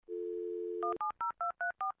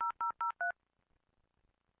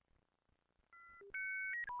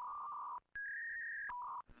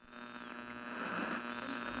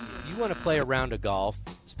want to play a round of golf,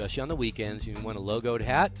 especially on the weekends, you want a logoed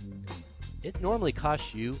hat, it normally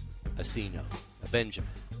costs you a C-note, a Benjamin.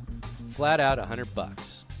 Flat out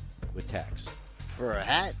 $100 with tax. For a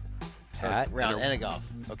hat? Round and a golf.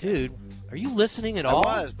 Okay. Dude, are you listening at all?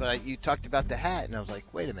 I was, but you talked about the hat, and I was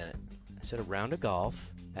like, wait a minute. I said a round of golf,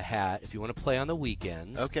 a hat. If you want to play on the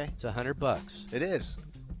weekends, okay, it's $100. It is.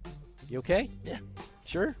 You okay? Yeah.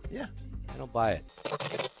 Sure? Yeah. I don't buy it.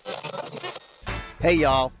 Hey,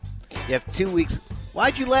 y'all. You have 2 weeks.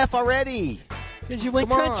 Why'd you laugh already? Because you went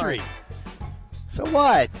Come country. on. So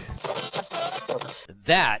what?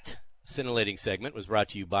 That scintillating segment was brought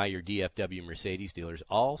to you by your DFW Mercedes dealers,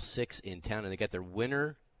 all 6 in town, and they got their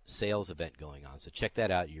winter sales event going on. So check that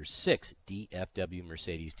out, your 6 DFW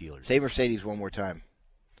Mercedes dealers. Say Mercedes one more time.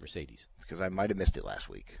 Mercedes. Because I might have missed it last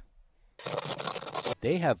week.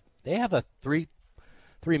 They have a three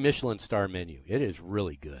Michelin star menu. It is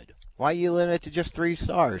really good. Why are you limited to just 3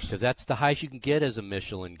 stars? Because that's the highest you can get as a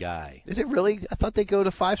Michelin guy. Is it really? I thought they go to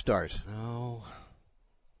 5 stars. No.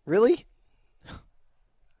 Really?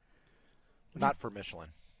 Not for Michelin.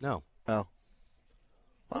 No. Oh.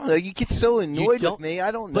 I don't know. You get so annoyed with me. I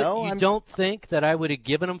don't know. But you don't think that I would have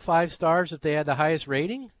given them 5 stars if they had the highest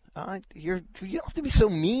rating? You don't have to be so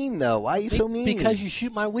mean, though. Why are you so mean? Because you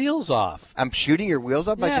shoot my wheels off. I'm shooting your wheels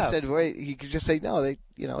up? Yeah. I just said, wait, you could just say, no,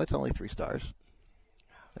 it's only 3 stars.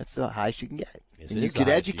 That's the highest you can get. Yes, and you could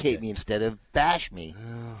educate me instead of bash me.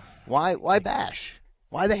 Why bash?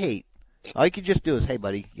 Why the hate? All you could just do is, hey,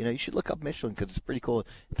 buddy, you should look up Michelin because it's pretty cool.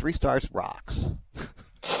 3 stars rocks.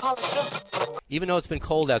 Even though it's been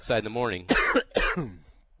cold outside in the morning,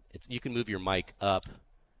 you can move your mic up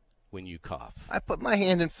when you cough. I put my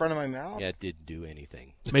hand in front of my mouth. Yeah, it didn't do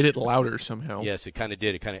anything. Made it louder somehow. Yes, it kind of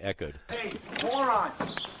did. It kind of echoed. Hey,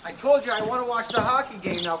 morons. I told you I want to watch the hockey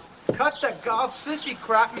game. Now cut the golf sissy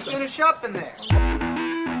crap and finish up in there.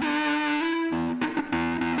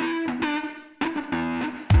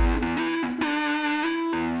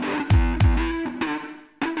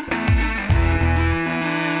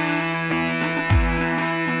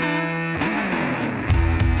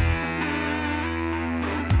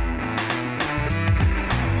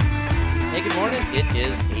 It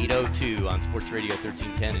is 8:02 on Sports Radio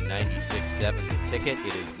 1310 and 96.7 The Ticket.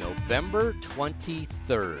 It is November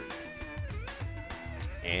 23rd.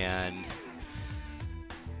 And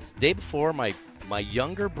it's the day before my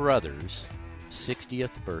younger brother's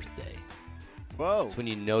 60th birthday. Whoa. That's when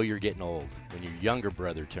you know you're getting old, when your younger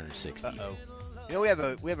brother turns 60. Uh-oh. We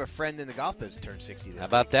have a friend in the golf business turned 60 this How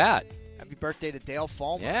about week. that? Happy birthday to Dale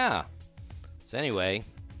Fulmer. Yeah. So anyway,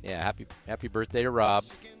 yeah, happy birthday to Rob.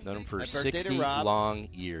 Known him for 60 long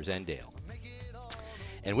years, and Dale.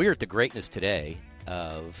 And we are at the greatness today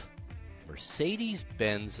of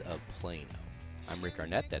Mercedes-Benz of Plano. I'm Rick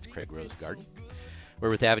Arnett. That's Craig Rosegarden. We're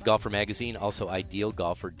with Avid Golfer Magazine, also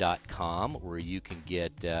IdealGolfer.com, where you can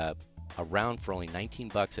get a round for only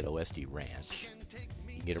 $19 at OSD Ranch.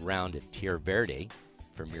 You can get a round at Tierra Verde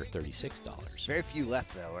for a mere $36. Very few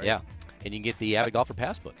left, though, right? Yeah. And you can get the Avid Golfer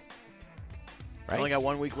Passbook. Right? Only got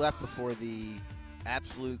 1 week left before the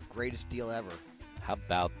absolute greatest deal ever. How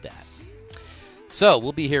about that? So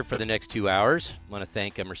we'll be here for the next 2 hours. I want to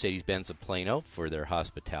thank Mercedes-Benz of Plano for their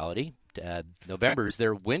hospitality. November is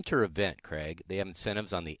their winter event, Craig. They have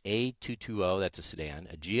incentives on the A220, that's a sedan,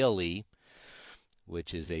 a GLE,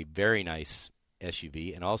 which is a very nice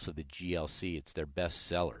SUV, and also the GLC. It's their best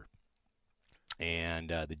seller. And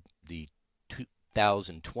the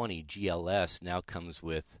 2020 GLS now comes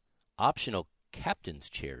with optional captain's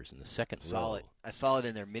chairs in the second row. I saw it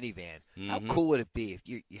in their minivan. Mm-hmm. How cool would it be if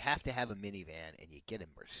you have to have a minivan and you get a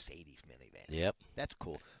Mercedes minivan? Yep. That's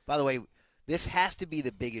cool. By the way, this has to be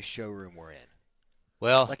the biggest showroom we're in.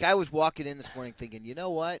 Well, like I was walking in this morning thinking, you know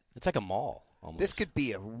what? It's like a mall almost. This could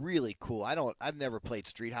be a really cool. I've never played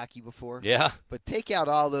street hockey before. Yeah. But take out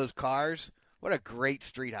all those cars. What a great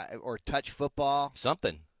street hockey or touch football.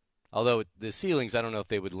 Something. Although the ceilings, I don't know if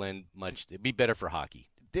they would lend much. It'd be better for hockey.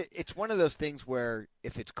 It's one of those things where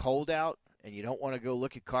if it's cold out and you don't want to go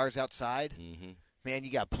look at cars outside, man, you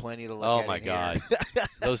got plenty to look at. Oh, my God.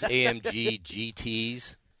 Those AMG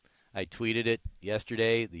GTs, I tweeted it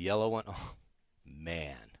yesterday, the yellow one. Oh,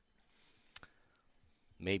 man.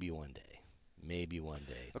 Maybe one day.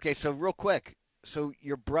 Okay, so real quick. So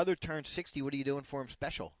your brother turned 60. What are you doing for him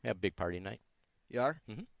special? Yeah, big party night. You are?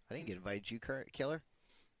 Mm-hmm. I didn't get invited. You, Killer?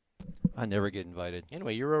 I never get invited.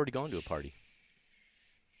 Anyway, you're already going to a party.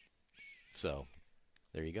 So,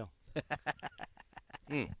 there you go.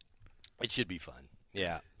 It should be fun.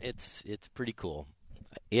 Yeah, it's pretty cool.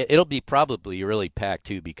 It'll be probably really packed,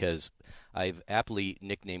 too, because I've aptly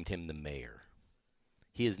nicknamed him the mayor.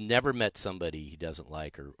 He has never met somebody he doesn't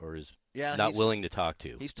like or is Yeah, not willing to talk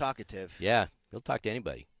to. He's talkative. Yeah, he'll talk to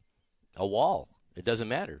anybody. A wall. It doesn't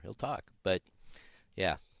matter. He'll talk. But,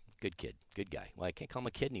 yeah, good kid. Good guy. Well, I can't call him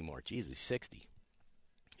a kid anymore. Jeez, he's 60.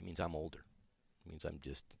 It means I'm older. It means I'm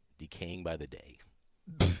just decaying by the day.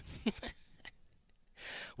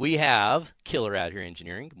 We have Killer out here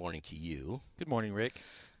engineering. Good morning to you. Good morning, Rick.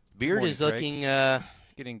 Beard morning, is Craig. looking,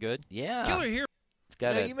 It's getting good. yeah. Killer here. It's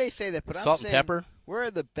got You may say that, but I'm salt saying and pepper. we're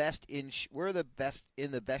the best in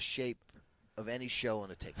the best shape of any show on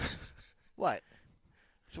the ticket. What?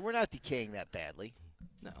 So we're not decaying that badly.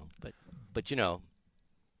 No, but you know.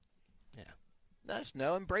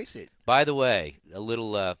 No, embrace it. By the way, a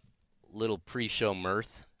little pre-show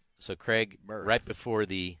mirth. So Craig, Mirth. right before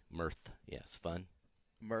the mirth, yes, fun.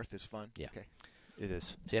 Mirth is fun. Yeah. Okay. It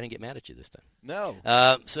is. See, I didn't get mad at you this time. No.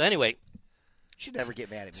 So anyway, You should never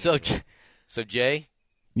get mad at me. so anyway. so Jay,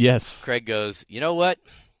 Yes. Craig goes, you know what?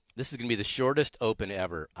 This is going to be the shortest open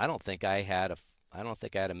ever. I don't think I had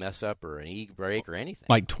a mess up or an e-break or anything.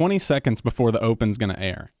 Like 20 seconds before the open's going to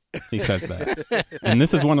air. He says that. And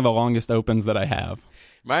this is one of the longest opens that I have.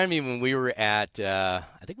 Reminded me when we were at, I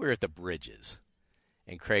think we were at the Bridges,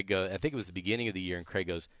 and Craig goes, I think it was the beginning of the year, and Craig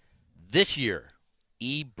goes, this year,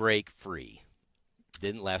 e-break free.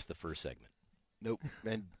 Didn't last the first segment. Nope.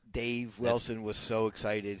 And Dave Wilson was so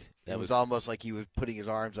excited. That It was was- almost like he was putting his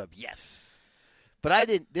arms up. Yes. But I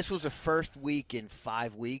didn't. This was the first week in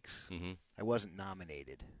 5 weeks. Mhm. I wasn't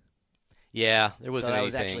nominated. Yeah, there wasn't so I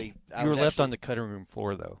was anything. actually. You were left on the cutting room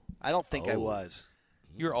floor, though. I don't think I Oh. was.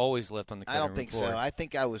 You're always left on the I cutting don't room think floor. so. I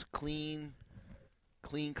think I was clean.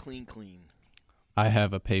 I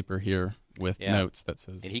have a paper here with Yeah. notes that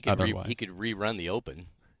says and he could otherwise. he could rerun the open.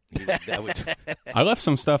 That would I left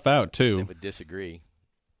some stuff out, they too. would disagree.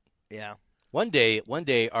 Yeah. One day,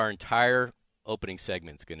 our entire opening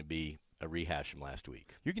segment's going to be a rehash from last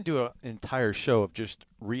week. You can do an entire show of just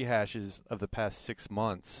rehashes of the past 6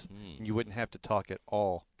 months, and you wouldn't have to talk at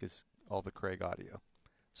all because all the Craig audio.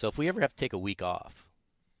 So if we ever have to take a week off,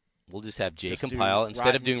 we'll just have Jay Just do compile. Instead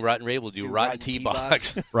of Rotten- doing Rotten Ray, we'll do do Rotten Rotten Tea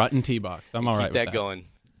Tea-Box. Box. Rotten Tea Box. I'm all right Keep with that going.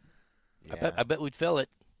 Yeah. I bet we'd fill it.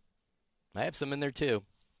 I have some in there too.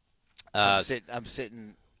 I'm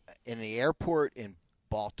sitting in the airport in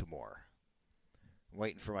Baltimore,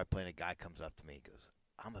 waiting for my plane. A guy comes up to me and goes,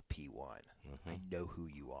 "I'm a P1. I know who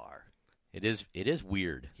you are." It is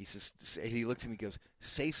weird. He says. He looks at me and goes,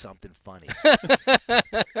 "Say something funny."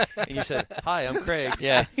 And you said, "Hi, I'm Craig."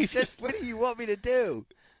 Yeah. He says, "What do you want me to do?"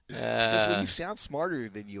 He says, "Well, Uh, you sound smarter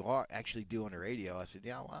than you are actually do on the radio." I said,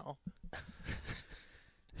 "Yeah, well."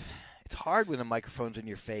 It's hard when the microphone's in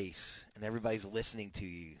your face and everybody's listening to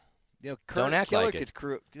you. You know, Don't act Killer like it.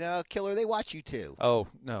 gets Killer, they watch you too. Oh,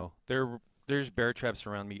 no. There's bear traps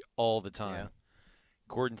around me all the time. Yeah.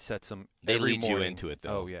 Gordon sets them they every lead you morning. into it,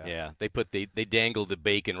 though. Oh, yeah. Yeah. They dangle the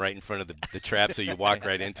bacon right in front of the trap, so you walk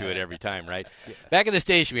right into it every time, right? Back at the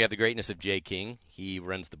station, we have the greatness of Jay King. He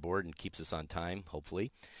runs the board and keeps us on time,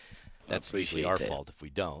 hopefully. That's usually our appreciate that. fault if we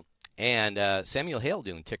don't. And Samuel Hale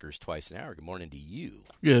doing tickers twice an hour. Good morning to you.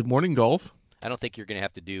 Good morning, Golf. I don't think you're going to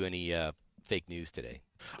have to do any fake news today.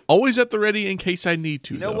 Always at the ready in case I need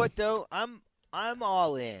to. You know though. what though? I'm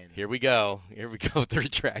all in. Here we go. Here we go with the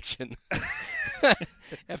retraction.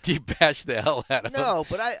 After you bash the hell out of him. No,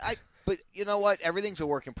 but you know what? Everything's a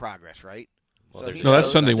work in progress, right? Well, So there's he No, that's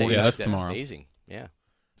knows Sunday that morning. Yeah, he's- that's tomorrow. Amazing. Yeah.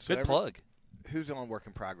 so Good plug. Who's on work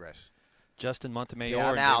in progress? Justin Montemayor Yeah,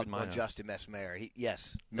 I'm and out David on Minot. Justin Messmayer.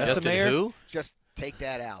 Yes. Justin Messamayor? who? Just take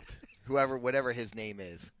that out. Whatever his name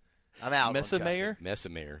is. I'm out on Justin. Messamayor?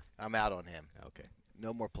 Messamayor. I'm out on him. Okay.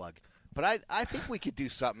 No more plug. But I think we could do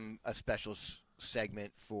a special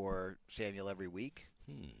segment for Samuel every week.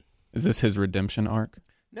 Is this his redemption arc?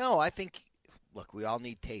 No, I think, look, we all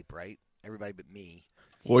need tape, right? Everybody but me.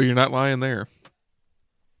 Well, you're not lying there.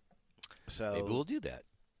 So, Maybe we'll do that.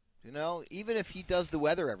 even if he does the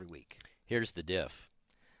weather every week. Here's the diff.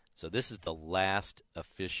 So this is the last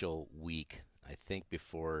official week, I think,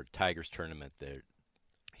 before Tigers tournament.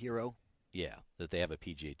 Hero, That they have a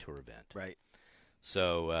PGA Tour event. right?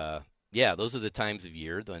 So, those are the times of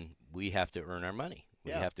year when we have to earn our money.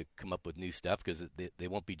 We Yeah. have to come up with new stuff because they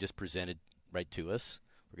won't be just presented right to us.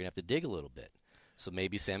 We're going to have to dig a little bit. So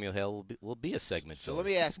maybe Samuel Hale will be a segment. So let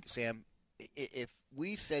me ask, Sam, if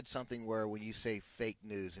we said something where when you say fake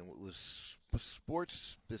news and it was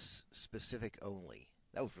sports specific only,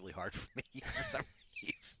 that was really hard for me for some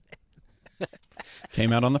reason.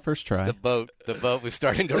 Came out on the first try. The boat was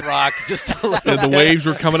starting to rock just a little. Yeah, the waves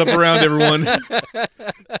were coming up around everyone.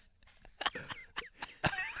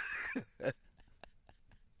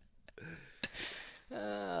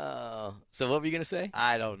 So what were you going to say?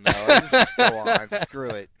 I don't know. Just go on. Screw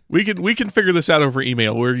it. We can figure this out over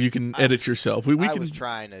email where you can edit yourself. We I can. was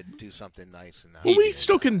trying to do something nice. And Well, we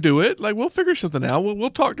still can do it. Like we'll figure something out. We'll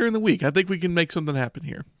talk during the week. I think we can make something happen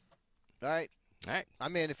here. All right. All right.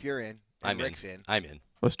 I'm in if you're in. I'm Rick's in. I'm in.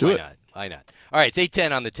 Let's do Why it. not? Why not? All right, it's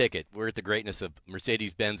 8:10 on the ticket. We're at the greatness of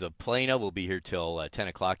Mercedes-Benz of Plano. We'll be here till 10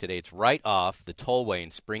 o'clock today. It's right off the tollway in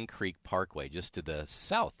Spring Creek Parkway, just to the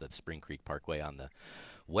south of Spring Creek Parkway on the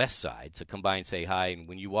west side. So come by and say hi, and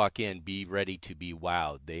when you walk in, be ready to be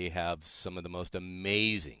wowed. They have some of the most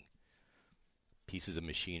amazing pieces of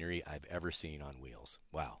machinery I've ever seen on wheels.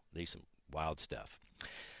 Wow, there's some wild stuff.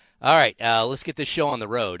 All right, let's get this show on the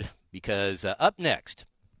road, because up next,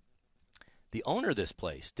 the owner of this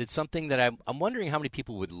place did something that I'm wondering how many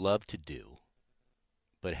people would love to do,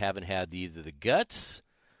 but haven't had either the guts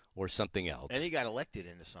or something else. And he got elected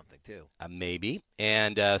into something, too. Maybe.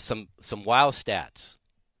 And some wow stats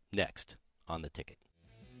next on the ticket.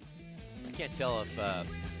 I can't tell if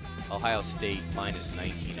Ohio State minus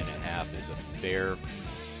 19.5 is a fair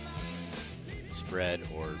spread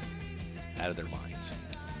or out of their minds.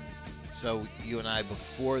 So you and I,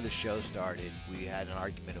 before the show started, we had an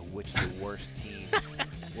argument of which the worst team.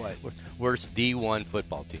 What? Worst D1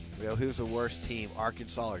 football team. Well, who's the worst team,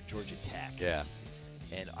 Arkansas or Georgia Tech? Yeah.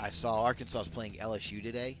 And I saw Arkansas's playing LSU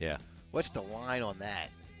today. Yeah. What's the line on that?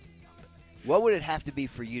 What would it have to be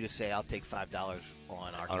for you to say I'll take $5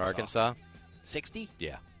 on Arkansas? On Arkansas? 60?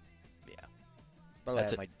 Yeah. By the way,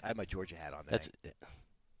 That's I had my Georgia hat on today. That's it.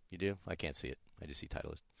 You do? I can't see it. I just see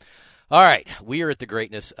Titleist. All right. We are at the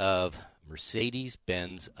greatness of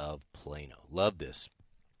Mercedes-Benz of Plano. Love this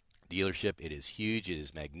dealership. It is huge. It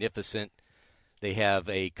is magnificent. They have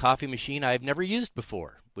a coffee machine I've never used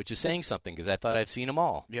before, which is saying something because I thought I've seen them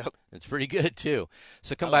all. Yep. It's pretty good, too.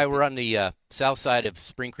 So come by. We're on the south side of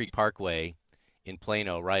Spring Creek Parkway in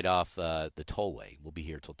Plano, right off the tollway. We'll be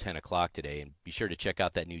here till 10 o'clock today. And be sure to check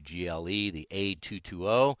out that new GLE, the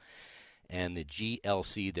A220, and the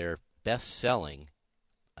GLC, their best-selling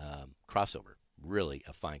crossover. Really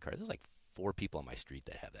a fine car. There's like 4 people on my street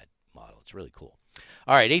that have that model. It's really cool.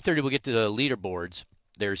 All right, 8:30 we'll get to the leaderboards.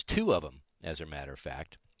 There's 2 of them, as a matter of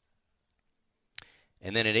fact.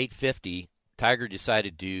 And then at 8:50, Tiger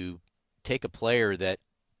decided to take a player that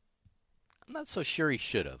I'm not so sure he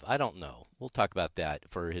should have. I don't know. We'll talk about that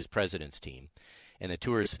for his president's team. And the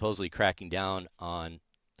tour is supposedly cracking down on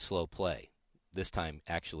slow play. This time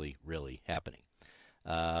actually really happening.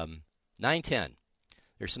 9:10.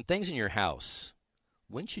 There's some things in your house.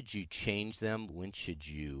 When should you change them? When should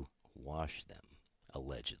you wash them?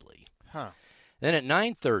 Allegedly. Huh. Then at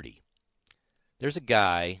 9:30, there's a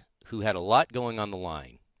guy who had a lot going on the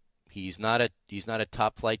line. He's not a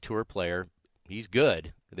top flight tour player. He's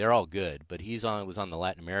good. They're all good, but was on the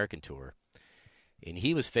Latin American tour, and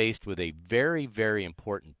he was faced with a very, very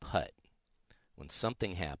important putt when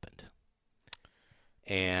something happened.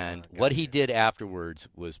 And what he did afterwards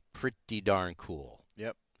was pretty darn cool.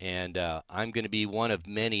 Yep. And I'm going to be one of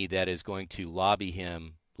many that is going to lobby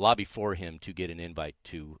for him to get an invite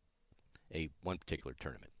to one particular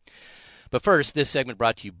tournament. But first, this segment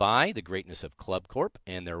brought to you by the greatness of Club Corp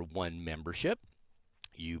and their one membership.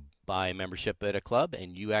 You buy a membership at a club,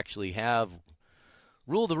 and you actually have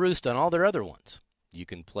rule the roost on all their other ones. You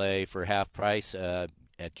can play for half price at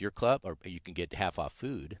your club, or you can get half off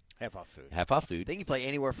food. Half off food. Half off food. They can play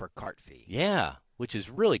anywhere for a cart fee. Yeah, which is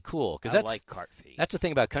really cool. I That's like cart fee. That's the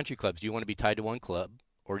thing about country clubs. Do you want to be tied to one club,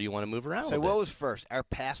 or do you want to move around? So a what bit? was first? Our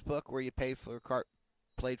passbook where you played for a cart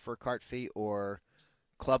fee, or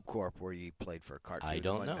Club Corp where you played for a cart fee? I with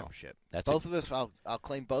don't one know. Membership. That's both of us. I'll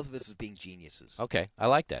claim both of us as being geniuses. Okay, I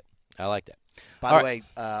like that. By All the right. way,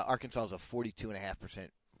 Arkansas is a 42.5%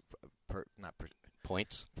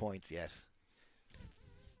 Points. points. Yes.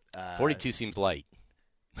 42 seems light.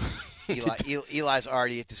 Eli's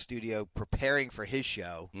already at the studio preparing for his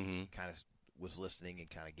show. Mm-hmm. Kind of was listening and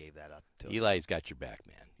kind of gave that up to us. Eli's got your back,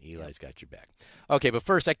 man. Eli's got your back. Okay, but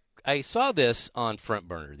first, I saw this on Front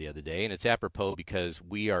Burner the other day, and it's apropos because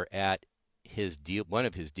we are at one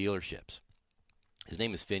of his dealerships. His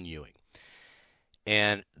name is Finn Ewing.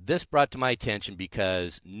 And this brought to my attention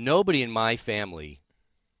because nobody in my family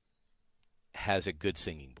has a good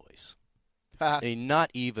singing voice. I mean,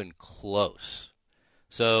 not even close.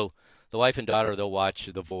 So the wife and daughter, they'll watch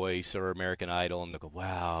The Voice or American Idol, and they'll go,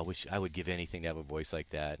 wow, I wish I would give anything to have a voice like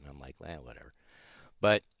that. And I'm like, whatever.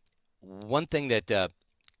 But one thing that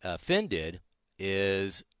Finn did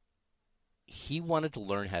is he wanted to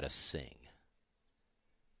learn how to sing.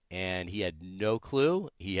 And he had no clue.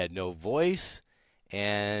 He had no voice.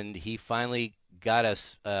 And he finally got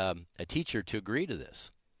us a teacher to agree to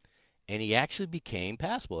this. and he actually became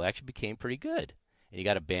passable. Actually became pretty good. And he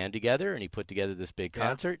got a band together, and he put together this big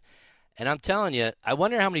concert. And I'm telling you, I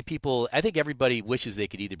wonder how many people. I think everybody wishes they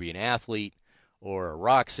could either be an athlete or a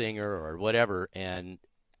rock singer or whatever. And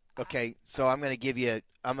Okay, so I'm going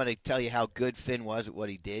to tell you how good Finn was at what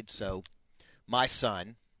he did. So my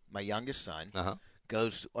son, my youngest son,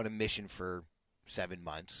 goes on a mission for 7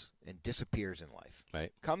 months and disappears in life.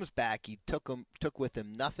 Right. Comes back. He took with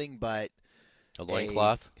him nothing but a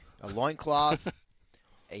loincloth, a loincloth,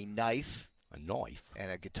 a knife,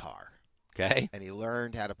 and a guitar. Okay. And he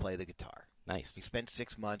learned how to play the guitar. Nice. He spent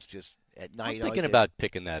 6 months just at night. I'm thinking about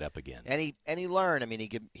picking that up again. And he learned. I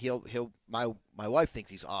mean, he'll. My wife thinks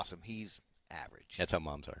he's awesome. He's average. That's how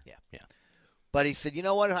moms are. Yeah. But he said, you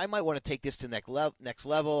know what? I might want to take this to the next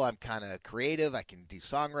level. I'm kind of creative. I can do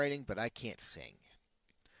songwriting, but I can't sing.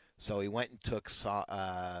 So he went and took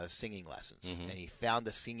singing lessons, and he found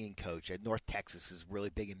a singing coach at North Texas. Is really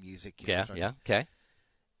big in music. Okay.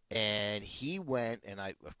 And he went, and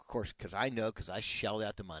I, of course, because I shelled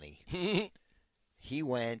out the money. He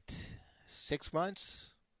went 6 months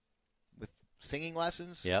with singing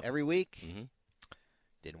lessons every week.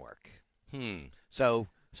 Didn't work. So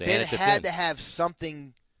Finn had to have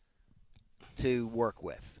something to work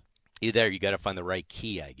with. Either you got to find the right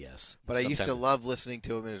key, I guess. But I used to love listening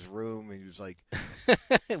to him in his room, and he was like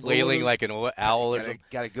wailing like an owl.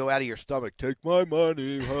 Got to go out of your stomach. Take my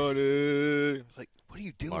money, honey. I was like, what are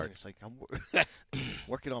you doing? Smart. It's like, I'm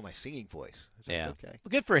working on my singing voice. Like, okay. Well,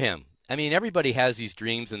 good for him. I mean, everybody has these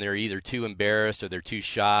dreams, and they're either too embarrassed or they're too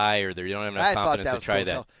shy or they don't have enough confidence to try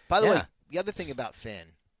that. By the way, the other thing about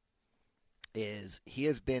Finn is he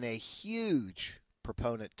has been a huge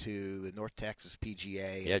proponent to the North Texas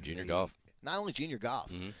PGA. Yeah, junior golf. Not only junior golf.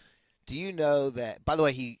 Do you know that, by the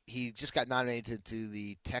way, he just got nominated to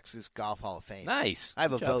the Texas Golf Hall of Fame. Nice. I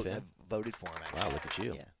have a vote. I've voted for him, actually. Wow, look at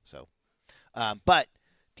you. Yeah, so. But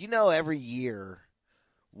do you know every year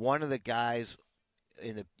one of the guys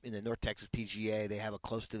in the North Texas PGA, they have a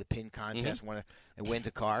close to the pin contest and wins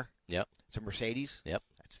a car? Yep. It's a Mercedes? Yep.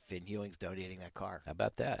 That's Finn Ewing's donating that car. How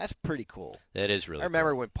about that? That's pretty cool. That is really I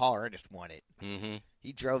remember cool. when Paul Ernest won it.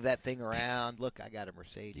 He drove that thing around. Look, I got a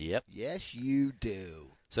Mercedes. Yep. Yes, you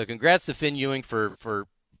do. So congrats to Finn Ewing for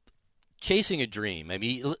chasing a dream. I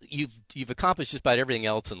mean, you've accomplished just about everything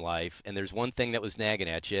else in life, and there's one thing that was nagging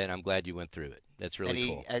at you, and I'm glad you went through it. That's really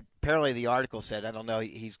cool. Apparently, the article said, I don't know,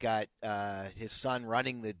 he's got his son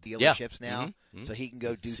running the dealerships now, so he can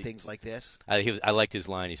go do things like this. I liked his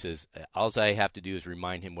line. He says, all I have to do is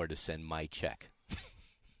remind him where to send my check.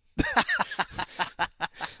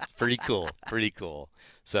 Pretty cool.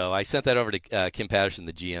 So I sent that over to Kim Patterson,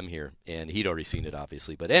 the GM here, and he'd already seen it,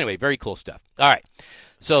 obviously. But anyway, very cool stuff. All right,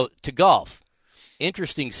 so to golf,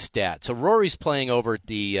 interesting stat. So Rory's playing over at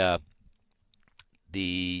the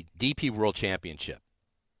DP World Championship.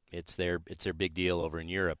 It's their big deal over in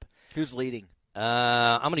Europe. Who's leading?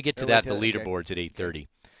 I'm going to get to that. The leaderboards at 8:30.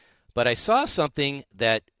 But I saw something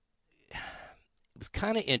that was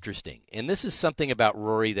kind of interesting, and this is something about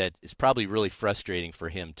Rory that is probably really frustrating for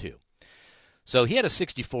him too. So he had a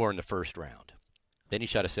 64 in the first round. Then he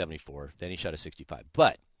shot a 74. Then he shot a 65.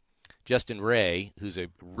 But Justin Ray, who's a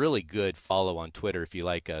really good follow on Twitter if you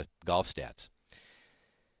like golf stats,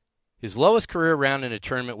 his lowest career round in a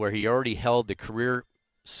tournament where he already held the career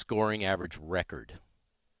scoring average record.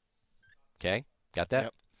 Okay? Got that?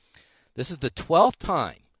 Yep. This is the 12th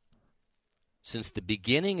time since the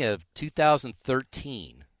beginning of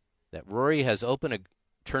 2013 that Rory has opened a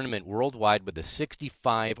tournament worldwide with a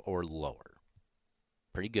 65 or lower.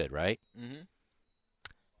 Pretty good, right? Mm-hmm.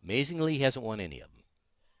 Amazingly, he hasn't won any of them.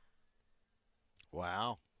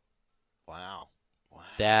 Wow.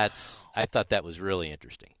 I thought that was really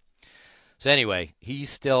interesting. So anyway, he's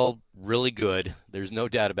still really good. There's no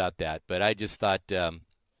doubt about that. But I just thought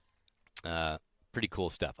pretty cool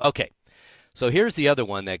stuff. Okay, so here's the other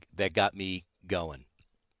one that got me going,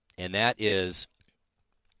 and that is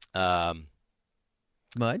Mud?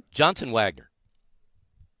 Johnson Wagner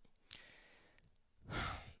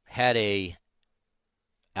had a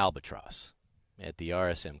albatross at the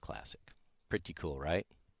RSM Classic. Pretty cool, right?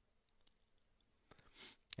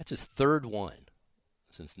 That's his third one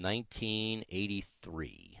since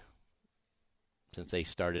 1983, since they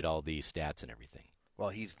started all these stats and everything. Well,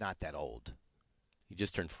 he's not that old. He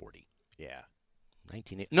just turned 40. Yeah.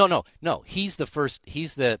 1980. No. He's the first. He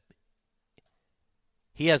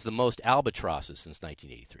has the most albatrosses since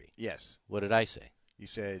 1983. Yes. What did I say? You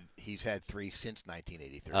said he's had 3 since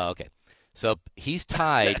 1983. Oh, okay. So he's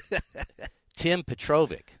tied Tim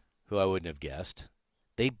Petrovic, who I wouldn't have guessed.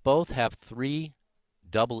 They both have 3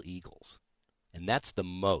 double eagles, and that's the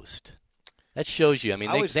most That shows you. I mean,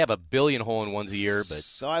 I they have a billion hole-in-ones a year, but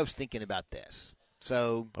So I was thinking about this.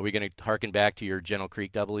 So are we going to harken back to your General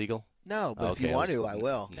Creek Double Eagle? no, but Okay, if you want to, I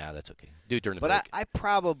will. No, that's okay. Do it during the But break. I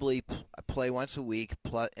probably I play once a week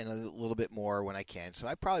and a little bit more when I can. So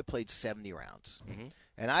I probably played 70 rounds. Mm-hmm.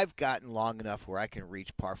 And I've gotten long enough where I can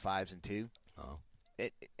reach par 5s and 2. Oh,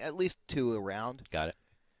 At least 2 a round. got it.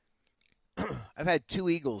 I've had 2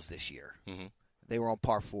 eagles this year. Mm-hmm. They were on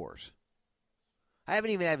par 4s. I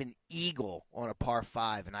haven't even had an eagle on a par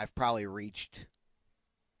 5, and I've probably reached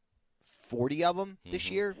 40 of them this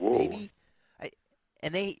year, maybe.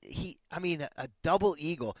 A double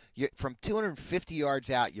eagle. You're, from 250 yards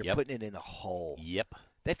out, you're putting it in the hole. Yep.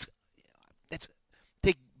 That's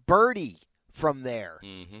take birdie from there.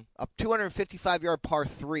 Mm-hmm. A 255-yard par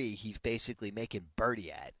 3, he's basically making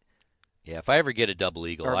birdie at. Yeah, if I ever get a Double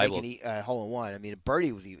Eagle, Or I making will. a hole-in-one. I mean, a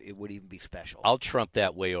birdie would even be special. I'll trump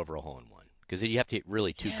that way over a hole-in-one because you have to hit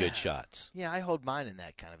really two good shots. Yeah, I hold mine in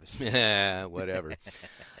that kind of a spot. Yeah, whatever.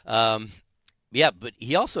 Yeah, but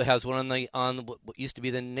he also has one on what used to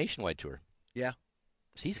be the Nationwide Tour. Yeah.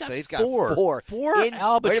 So he's got four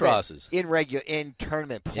albatrosses in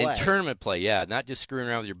tournament play. in tournament play. Yeah, not just screwing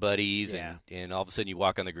around with your buddies Yeah. and all of a sudden you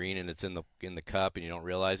walk on the green and it's in the cup and you don't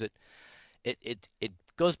realize it. It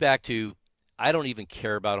goes back to I don't even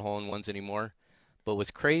care about hole-in-ones anymore. But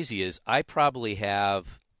what's crazy is I probably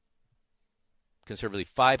have conservatively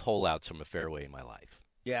 5 hole-outs from a fairway in my life.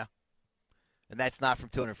 Yeah. And that's not from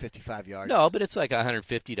 255 yards. No, but it's like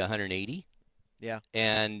 150 to 180. Yeah.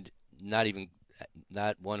 And not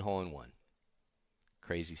one hole-in-one.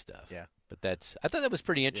 Crazy stuff. Yeah. But I thought that was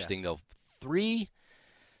pretty interesting, though.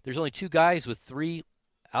 There's only 2 guys with 3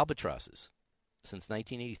 albatrosses since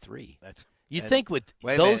 1983. You'd think with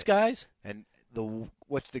those guys? And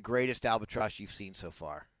what's the greatest albatross you've seen so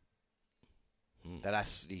far?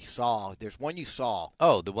 That you saw. There's one you saw.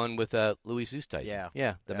 Oh, the one with Louis Oosthuizen. Yeah.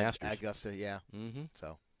 Yeah, the Masters. Augusta, yeah. Mm-hmm.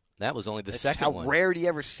 So that was only the that's second how one. rare do you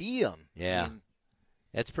ever see them? Yeah. I mean,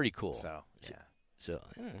 that's pretty cool. So, yeah. So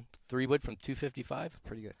 3 wood from 255?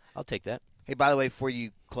 Pretty good. I'll take that. Hey, by the way, before you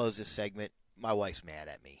close this segment, my wife's mad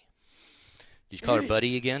at me. Did you call her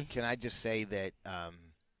buddy again? Can I just say that I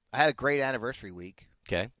had a great anniversary week.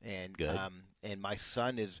 Okay. And Good. And my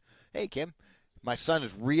son is, hey, Kim, my son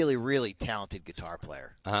is really, really talented guitar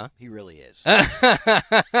player. Uh-huh. He really is.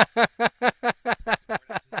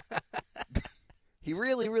 He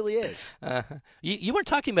really, really is. You weren't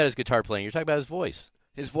talking about his guitar playing. You're talking about his voice.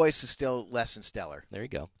 His voice is still less than stellar. There you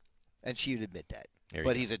go. And she would admit that. There you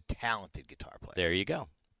But go. he's a talented guitar player. There you go.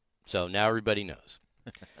 So now everybody knows.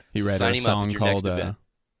 He So read her sign a him up at song your called. next event.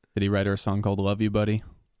 Did he write her a song called "Love You, Buddy"?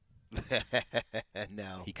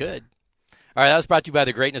 No. He could. All right, that was brought to you by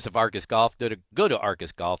the greatness of Arcus Golf. Go to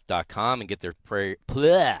arcusgolf.com and get their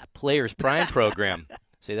Players Prime program.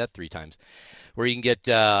 Say that 3 times. Where you can get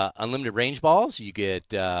unlimited range balls, you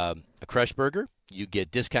get a crush burger, you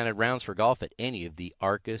get discounted rounds for golf at any of the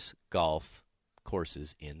Arcus Golf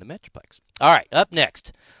courses in the Metroplex. All right, up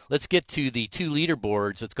next, let's get to the 2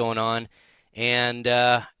 leaderboards, what's going on. And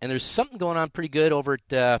there's something going on pretty good over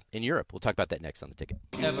at in Europe. We'll talk about that next on the Ticket.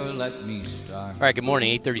 Never let me start. All right, good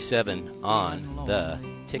morning, 8:37 on the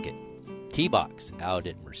Ticket. T-Box out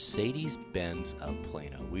at Mercedes-Benz of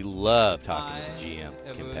Plano. We love talking to the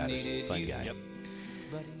GM, Kim Patterson, fun guy. Yep.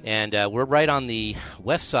 And we're right on the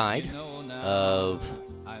west side of,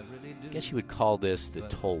 I guess you would call this the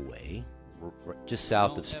tollway, we're just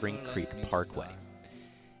south of Spring Creek Parkway.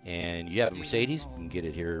 And you have a Mercedes, you can get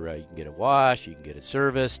it here, you can get it washed, you can get it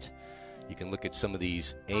serviced. You can look at some of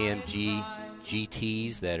these AMG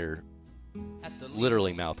GTs that are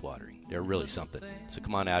literally mouthwatering. They're really something. So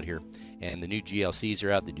come on out here. And the new GLCs are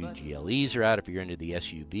out, the new GLEs are out if you're into the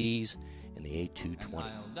SUVs, and the A220.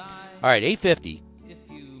 All right, 850.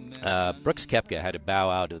 Brooks Koepka had to bow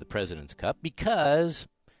out of the President's Cup because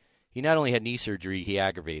he not only had knee surgery, he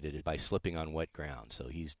aggravated it by slipping on wet ground. So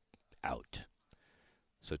he's out.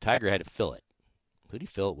 So Tiger had to fill it. Who did he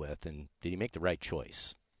fill it with, and did he make the right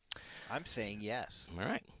choice? I'm saying yes. All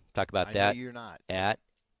right. Talk about I that know you're not. at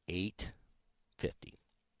 8:50.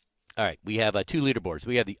 All right. We have 2 leaderboards.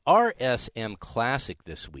 We have the RSM Classic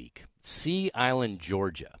this week, Sea Island,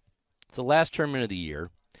 Georgia. It's the last tournament of the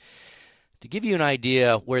year. To give you an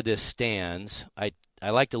idea where this stands, I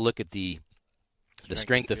like to look at the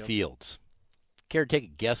strength of fields. Care to take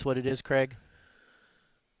a guess what it is, Craig?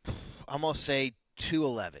 I'm going to say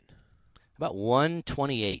 211. About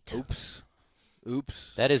 128.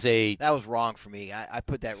 Oops. That was wrong for me. I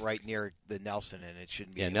put that right near the Nelson, and it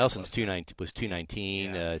shouldn't be. Yeah, Nelson's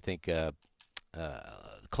 219. Yeah. I think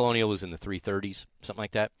Colonial was in the 330s, something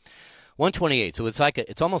like that. 128. So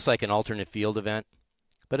it's almost like an alternate field event,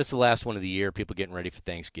 but it's the last one of the year. People getting ready for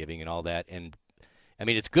Thanksgiving and all that. And, I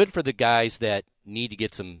mean, it's good for the guys that need to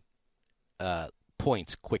get some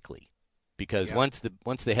points quickly because once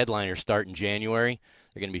the headliners start in January,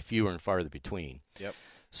 they're going to be fewer and farther between. Yep.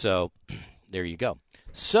 So there you go.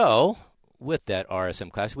 So with that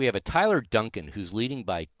RSM Classic, we have a Tyler Duncan who's leading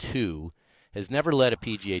by 2, has never led a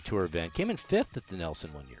PGA Tour event, came in 5th at the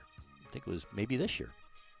Nelson one year. I think it was maybe this year.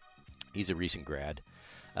 He's a recent grad.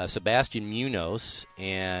 Sebastian Munoz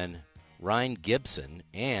and Ryan Gibson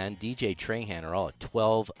and DJ Trahan are all at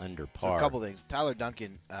 12 under par. So a couple things. Tyler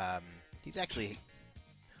Duncan, he's actually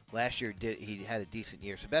last year he had a decent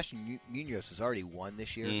year. Sebastian Munoz has already won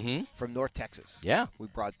this year from North Texas. Yeah. We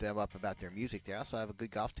brought them up about their music. They also have a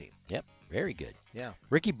good golf team. Yep, very good. Yeah.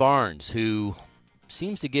 Ricky Barnes, who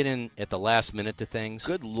seems to get in at the last minute to things.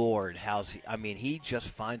 Good Lord, he just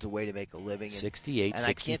finds a way to make a living. 68, and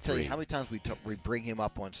 63. I can't tell you how many times we bring him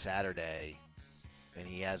up on Saturday, and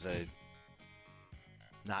he has a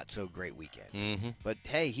not so great weekend. Mm-hmm. But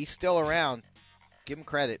hey, he's still around. Give him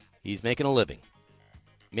credit. He's making a living.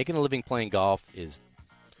 Making a living playing golf is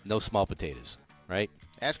no small potatoes, right?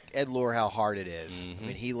 Ask Ed Lohr how hard it is. Mm-hmm. I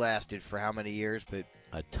mean, he lasted for how many years? But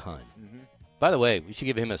a ton. Mm-hmm. By the way, we should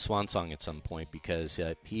give him a swan song at some point because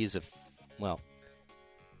he's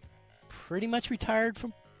pretty much retired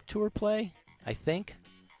from tour play. I think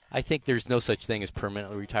there's no such thing as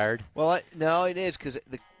permanently retired. Well, no, it is because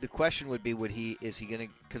the question would be, is he going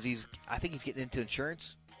to? Because I think he's getting into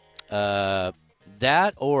insurance.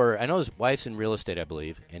 That or I know his wife's in real estate, I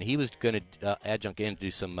believe, and he was going to adjunct in to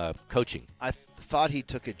do some coaching. I thought he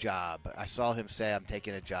took a job. I saw him say, "I'm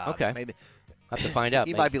taking a job." Okay, maybe I'll have to find out.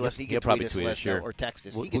 He might be listening. He He'll can probably tweet us, sure. or text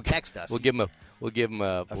us. He can text us. We'll give him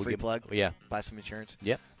a free plug. Yeah, buy some insurance.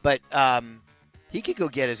 Yep. But he could go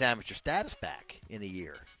get his amateur status back in a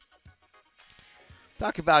year.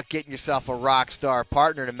 Talk about getting yourself a rock star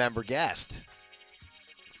partner and a member guest.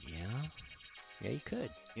 Yeah, he could.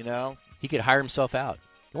 You know, he could hire himself out.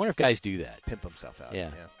 I wonder if guys do that. Pimp himself out.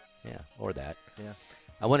 Yeah, or that. Yeah.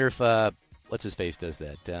 I wonder if what's his face does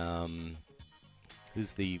that.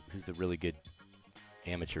 Who's the really good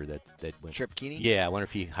amateur that went? Trip Keeney? Yeah, I wonder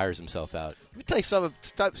if he hires himself out. Let me tell you something.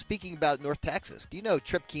 Speaking about North Texas, do you know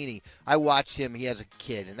Trip Keeney? I watched him. He has a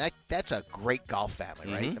kid, and that's a great golf family,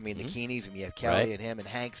 right? I mean, the Keeneys, and you have Kelly and him and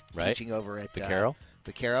Hank's teaching over at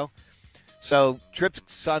Vaquero. So Trip's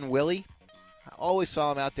son, Willie, I always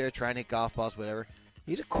saw him out there trying to hit golf balls, whatever.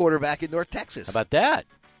 He's a quarterback in North Texas. How about that?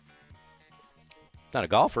 Not a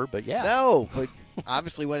golfer, but yeah. No, but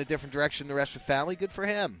obviously went a different direction than the rest of the family. Good for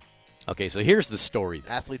him. Okay, so here's the story.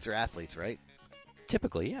 Athletes are athletes, right?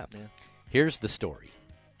 Typically, yeah. Here's the story.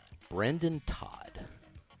 Brendan Todd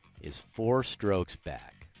is 4 strokes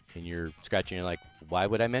back. And you're scratching your like, why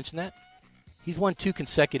would I mention that? He's won 2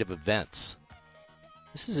 consecutive events.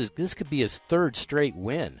 This could be his 3rd straight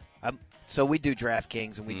win. So we do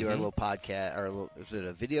DraftKings, and we do our little podcast, is it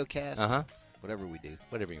a video cast? Whatever we do.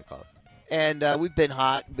 Whatever you can call it. And we've been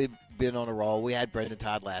hot. We've been on a roll. We had Brendan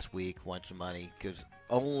Todd last week, won some money, because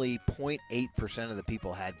only 0.8% of the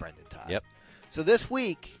people had Brendan Todd. Yep. So this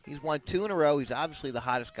week, he's won 2 in a row. He's obviously the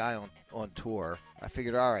hottest guy on tour. I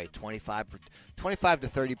figured, all right, 25 to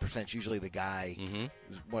 30% is usually the guy.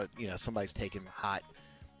 Somebody's taking hot.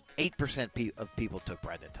 8% of people took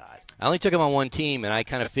Brendan Todd. I only took him on one team, and I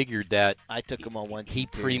kind of figured that I took him on one team. He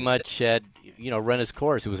pretty much had, run his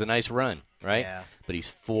course. It was a nice run, right? Yeah. But he's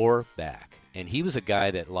 4 back, and he was a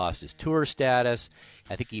guy that lost his tour status.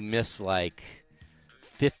 I think he missed like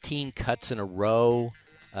 15 cuts in a row.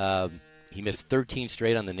 He missed 13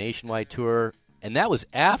 straight on the Nationwide Tour, and that was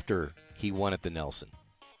after he won at the Nelson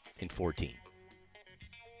in 14.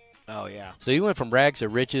 Oh, yeah. So he went from rags to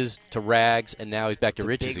riches to rags, and now he's back to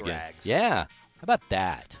riches big again. Rags. Yeah. How about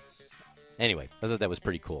that? Anyway, I thought that was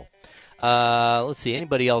pretty cool. Let's see.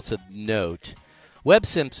 Anybody else of note? Webb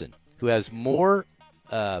Simpson, who has more,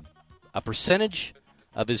 a percentage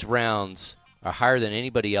of his rounds are higher than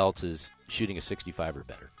anybody else's shooting a 65 or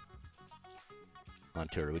better on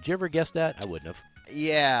tour. Would you ever guess that? I wouldn't have.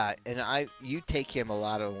 Yeah, and you take him a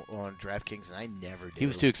lot on DraftKings, and I never do. He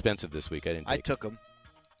was too expensive this week. I took him.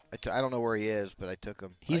 I don't know where he is, but I took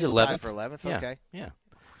him. He's 11th. For 11th? Yeah. Okay. Yeah.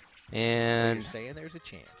 And so you're saying there's a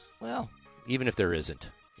chance. Well, even if there isn't,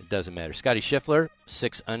 it doesn't matter. Scotty Scheffler,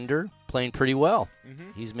 6 under, playing pretty well.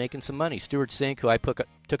 Mm-hmm. He's making some money. Stuart Sink, who I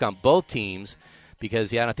took on both teams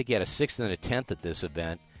because I think he had a 6th and a 10th at this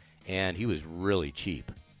event, and he was really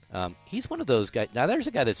cheap. He's one of those guys. Now, there's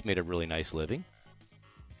a guy that's made a really nice living.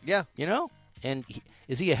 Yeah. And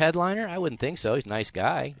is he a headliner? I wouldn't think so. He's a nice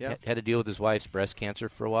guy. Yeah. Had to deal with his wife's breast cancer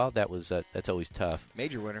for a while. That's always tough.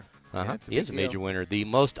 Major winner. Uh-huh. it's a He is a big major deal. winner. The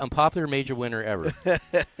most unpopular major winner ever.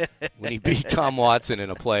 When he beat Tom Watson in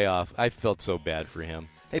a playoff. I felt so bad for him.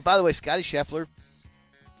 Hey, by the way, Scotty Scheffler,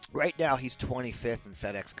 right now he's 25th in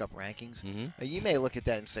FedEx Cup rankings. Mm-hmm. Now, you may look at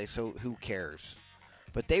that and say, so who cares?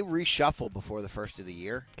 But they reshuffle before the first of the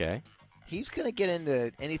year. Okay. He's going to get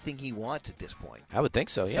into anything he wants at this point. I would think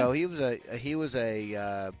so, yeah. So he was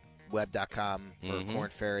a web.com or Mhm. Corn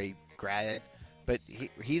Ferry grad, but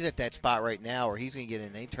he's at that spot right now where he's going to get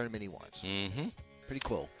in any tournament he wants. Mm-hmm. Pretty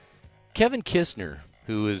cool. Kevin Kistner,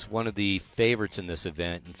 who is one of the favorites in this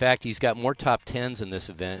event. In fact, he's got more top tens in this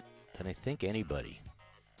event than I think anybody.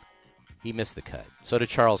 He missed the cut. So did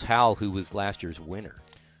Charles Howell, who was last year's winner.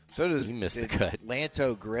 So does He missed the cut.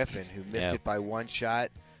 Lanto Griffin, who missed Yeah. it by one shot,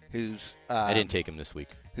 who's I didn't take him this week.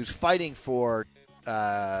 who's fighting for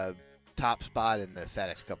top spot in the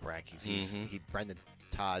FedEx Cup rankings. Brendan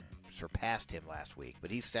Todd surpassed him last week,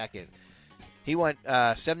 but he's second. He went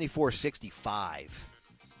 74-65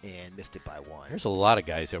 and missed it by one. There's a lot of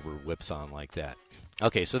guys that were whips on like that.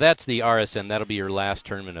 Okay, so that's the RSM. That'll be your last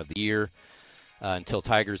tournament of the year until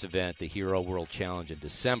Tiger's event, the Hero World Challenge in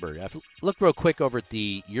December. Now, look real quick over at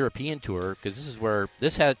the European Tour, because this is where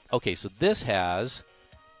this had. Okay, so this has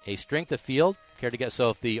a strength of field. Care to guess? So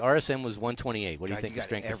if the RSM was 128, what do you think the got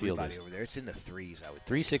strength of field everybody is? over there. It's in the threes, I would think.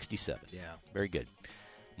 367. Yeah. Very good.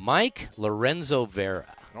 Mike Lorenzo Vera.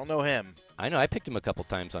 I don't know him. I know. I picked him a couple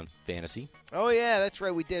times on fantasy. Oh yeah, that's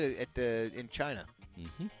right. We did it in China.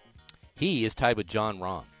 Mm-hmm. He is tied with John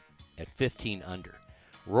Rahm at 15 under.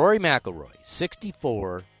 Rory McIlroy,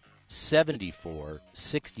 64, 74,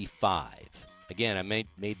 65. Again, I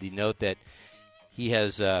made the note that he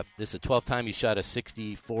has this is the 12th time he shot a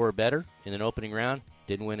 64 or better in an opening round.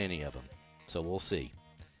 Didn't win any of them, so we'll see.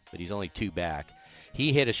 But he's only 2 back.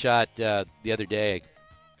 He hit a shot the other day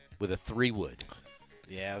with a 3-wood.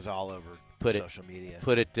 Yeah, it was all over social media.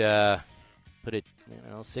 Put it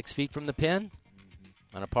 6 feet from the pin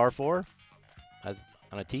on a par 4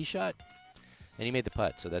 on a tee shot, and he made the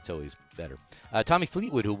putt, so that's always better. Tommy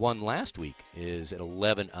Fleetwood, who won last week, is at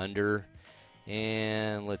 11 under.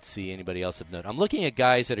 And let's see, anybody else of note? I'm looking at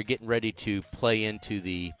guys that are getting ready to play into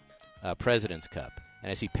the President's Cup.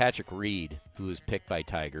 And I see Patrick Reed, who was picked by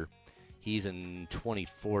Tiger. He's in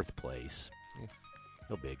 24th place.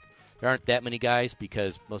 No big. There aren't that many guys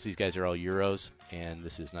because most of these guys are all Euros, and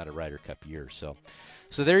this is not a Ryder Cup year. So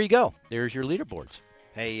there you go. There's your leaderboards.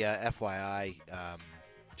 Hey, FYI,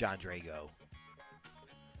 John Drago,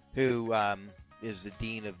 who is the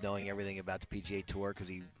dean of knowing everything about the PGA Tour because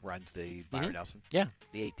he runs the Byron Nelson. Yeah.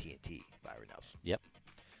 The AT&T Byron Nelson. Yep.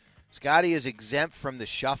 Scotty is exempt from the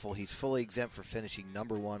shuffle. He's fully exempt for finishing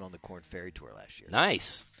number 1 on the Corn Ferry Tour last year.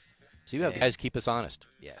 Nice. So you have guys keep us honest.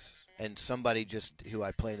 Yes. And somebody just who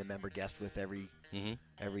I play the member guest with every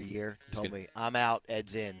year told me, I'm out,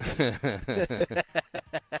 Ed's in.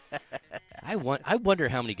 I wonder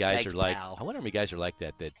how many guys Thanks, are like. pal. I wonder how many guys are like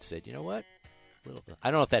that said, you know what? I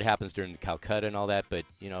don't know if that happens during the Calcutta and all that, but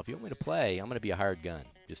if you want me to play, I'm going to be a hired gun.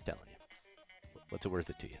 Just telling you. What's it worth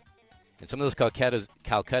it to you? And some of those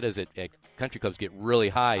Calcuttas at country clubs get really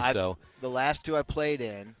high. So the last 2 I played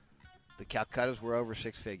in, the Calcuttas were over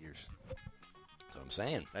 6 figures. That's what I'm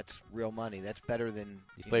saying. That's real money. That's better than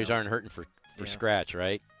These players aren't hurting for scratch,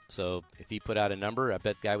 right? So if he put out a number, I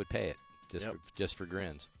bet the guy would pay it just for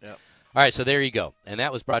grins. Yep. All right, so there you go. And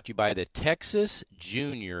that was brought to you by the Texas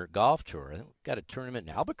Junior Golf Tour. I think we've got a tournament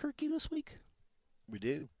in Albuquerque this week. We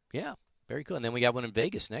do. Yeah, very cool. And then we got one in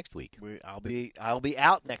Vegas next week. I'll be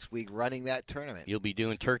out next week running that tournament. You'll be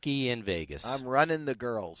doing Turkey in Vegas. I'm running the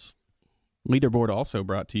girls. Leaderboard also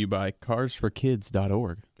brought to you by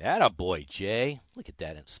carsforkids.org. Attaboy, Jay. Look at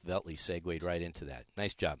that. And Sveltly segued right into that.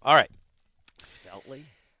 Nice job. All right. Sveltly?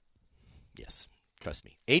 Yes. Trust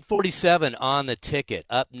me. 8:47 on the ticket.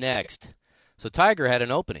 Up next. So Tiger had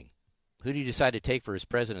an opening. Who did he decide to take for his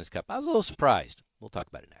President's Cup? I was a little surprised. We'll talk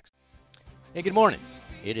about it next. Hey, good morning.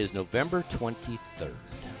 It is November 23rd.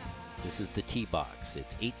 This is the T-Box.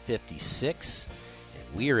 It's 8:56,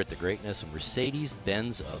 and we are at the greatness of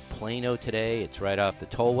Mercedes-Benz of Plano today. It's right off the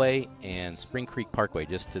Tollway and Spring Creek Parkway,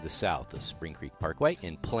 just to the south of Spring Creek Parkway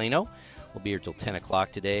in Plano. We'll be here till 10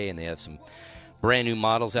 o'clock today, and they have some brand new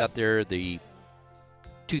models out there. The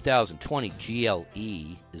 2020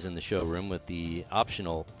 GLE is in the showroom with the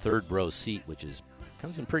optional third row seat, which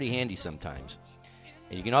comes in pretty handy sometimes.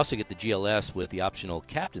 And you can also get the GLS with the optional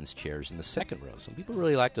captain's chairs in the second row. Some people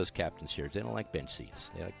really like those captain's chairs. They don't like bench seats.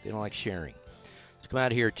 They don't like sharing. Let's come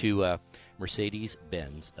out here to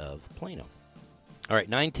Mercedes-Benz of Plano. All right,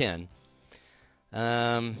 9:10.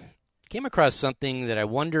 Came across something that I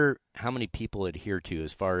wonder how many people adhere to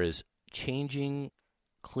as far as changing,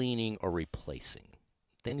 cleaning, or replacing.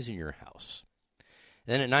 things in your house.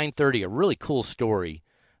 And then at 9:30, a really cool story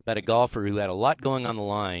about a golfer who had a lot going on the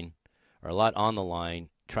line, or a lot on the line,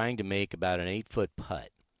 trying to make about an 8-foot putt.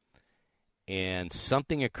 And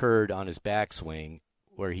something occurred on his backswing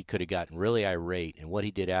where he could have gotten really irate, and what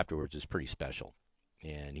he did afterwards is pretty special.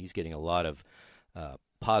 And he's getting a lot of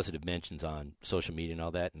positive mentions on social media and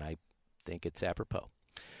all that, and I think it's apropos.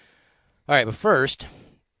 All right, but first,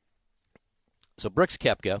 so Brooks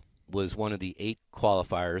Koepka was one of the 8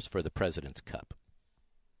 qualifiers for the President's Cup.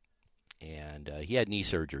 And he had knee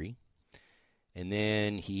surgery, and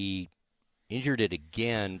then he injured it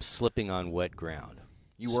again, slipping on wet ground.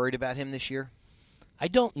 You worried about him this year? I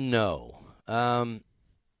don't know. I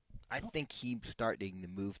think he's starting to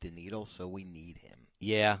move the needle, so we need him.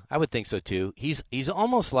 Yeah, I would think so too. He's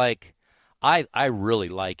almost like I really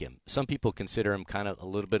like him. Some people consider him kind of a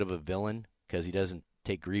little bit of a villain because he doesn't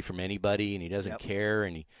take grief from anybody and he doesn't care,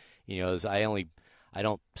 and I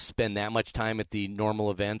don't spend that much time at the normal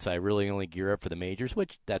events. I really only gear up for the majors,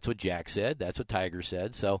 which that's what Jack said. That's what Tiger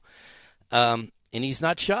said. So, and he's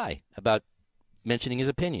not shy about mentioning his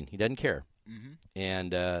opinion. He doesn't care. Mm-hmm.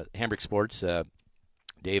 And Hambrick Sports,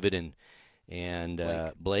 David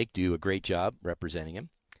and Blake do a great job representing him.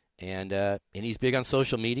 And he's big on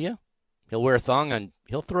social media. He'll throw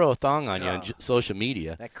a thong on you on social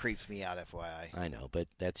media. That creeps me out, FYI. I know, but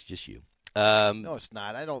that's just you. No, it's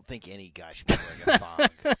not. I don't think any guy should be wearing a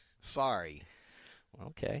thong. Sorry.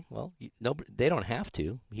 Okay. Well, they don't have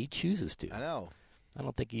to. He chooses to. I know. I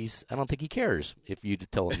don't think he cares if you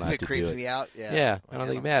tell him not to do it. It creeps me out. Yeah. Yeah. I don't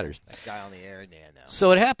think it matters. That guy on the air, no. So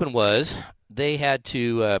what happened was they had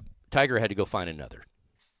to. Tiger had to go find another,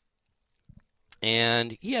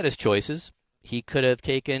 and he had his choices. He could have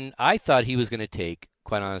taken. I thought he was going to take,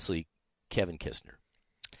 quite honestly, Kevin Kisner,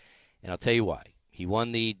 and I'll tell you why. He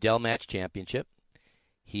won the Dell Match Championship.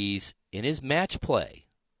 He's in his match play.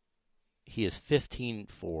 He is 15-4-1.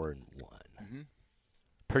 Mm-hmm.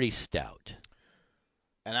 Pretty stout.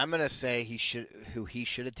 And I'm going to say who he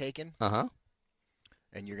should have taken. Uh-huh.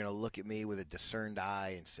 And you're going to look at me with a discerned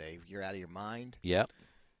eye and say, you're out of your mind. Yep.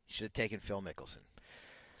 You should have taken Phil Mickelson.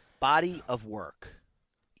 Body of work.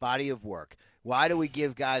 Why do we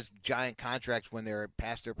give guys giant contracts when they're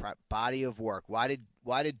past their body of work? Why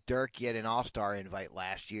did Dirk get an All-Star invite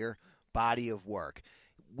last year? Body of work.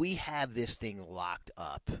 We have this thing locked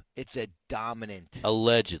up. It's a dominant.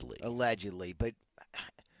 Allegedly, but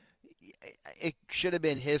it should have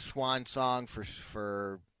been his swan song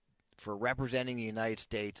for representing the United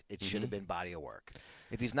States. It should have been body of work.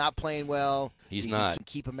 If he's not playing well, he's you not. Can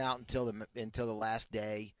keep him out until the last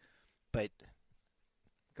day. But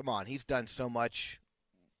come on, he's done so much.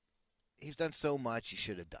 He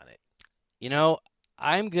should have done it. You know,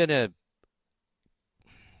 I'm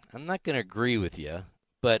not gonna agree with you,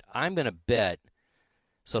 but I'm gonna bet.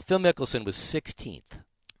 So Phil Mickelson was 16th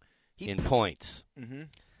in points. Mm-hmm.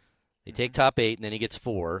 They take top 8, and then he gets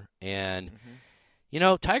 4. And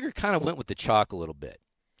Tiger kind of went with the chalk a little bit.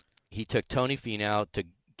 He took Tony Finau, took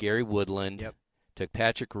Gary Woodland, took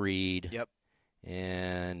Patrick Reed,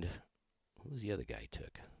 and who was the other guy he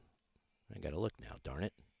took? I got to look now, darn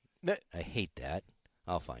it. I hate that.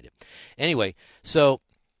 I'll find it. Anyway, so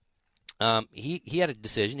he had a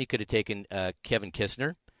decision. He could have taken Kevin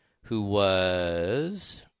Kisner, who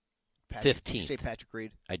was 15th. Did you say Patrick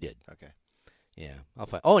Reed? I did. Okay. Yeah, I'll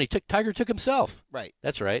find. Oh, and Tiger took himself. Right.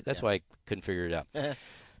 That's right. That's why I couldn't figure it out.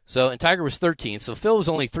 And Tiger was 13th, so Phil was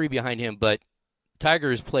only 3 behind him, but Tiger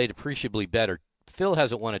has played appreciably better. Phil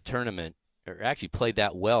hasn't won a tournament, or actually played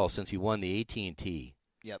that well since he won the AT&T.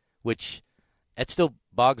 Yep. Which, that still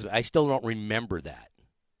bogs me. I still don't remember that.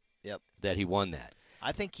 Yep. That he won that.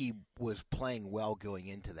 I think he was playing well going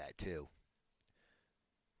into that, too.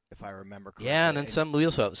 If I remember correctly. Yeah, and then some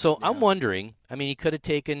wheels up. So I'm wondering, he could have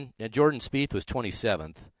taken, Jordan Spieth was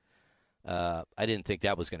 27th. I didn't think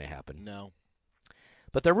that was going to happen. No.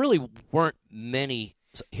 But there really weren't many.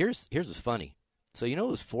 So here's what's funny. So it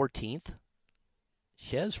was 14th?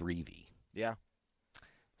 Chez Reavie. Yeah.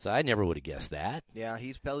 So I never would have guessed that. Yeah,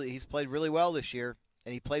 he's played really well this year,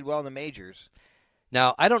 and he played well in the majors.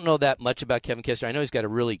 Now, I don't know that much about Kevin Kisner. I know he's got a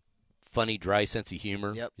really funny, dry sense of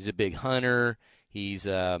humor. Yep. He's a big hunter. He's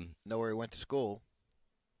know where he went to school.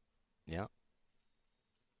 Yeah.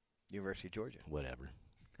 University of Georgia. Whatever.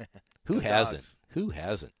 Who Go hasn't? Dogs. Who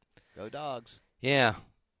hasn't? Go Dogs. Yeah.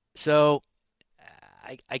 So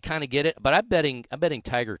I kind of get it, but I'm betting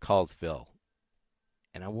Tiger called Phil.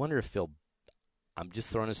 And I wonder if Phil, I'm just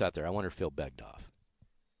throwing this out there, I wonder if Phil begged off.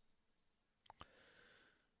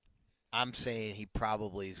 I'm saying he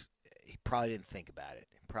probably didn't think about it.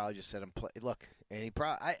 He probably just said, "Look," and he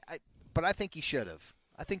probably but I think he should have.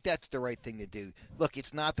 I think that's the right thing to do. Look,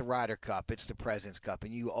 it's not the Ryder Cup; it's the President's Cup,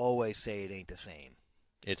 and you always say it ain't the same.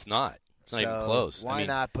 It's not. It's not So even close. Why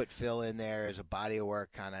not put Phil in there as a body of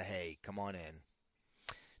work? Kind of, hey, come on in.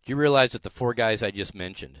 Do you realize that the 4 guys I just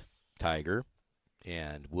mentioned, Tiger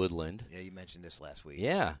and Woodland? Yeah, you mentioned this last week.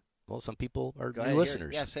 Yeah. Well, some people are Go new ahead,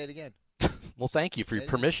 listeners. Yeah, say it again. Well, thank you for your Say it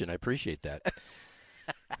permission. I appreciate that.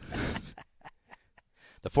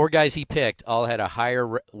 The 4 guys he picked all had a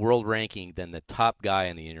higher world ranking than the top guy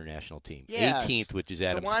on the international team. Yeah. 18th, which is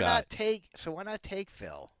Adam so why Scott. why not take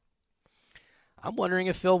Phil? I'm wondering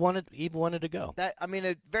if Phil wanted to go.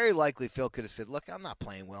 Very likely Phil could have said, "Look, I'm not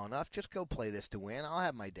playing well enough. Just go play this to win. I'll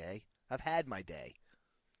have my day. I've had my day."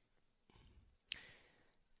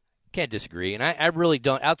 Can't disagree. And I really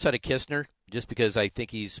don't, outside of Kistner, just because I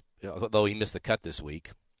think although he missed the cut this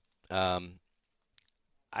week,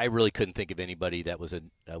 I really couldn't think of anybody that was a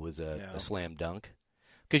slam dunk.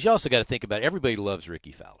 Because you also got to think about everybody loves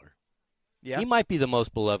Ricky Fowler. Yeah. He might be the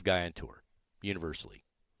most beloved guy on tour, universally.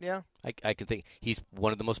 Yeah. I can think he's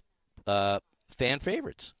one of the most fan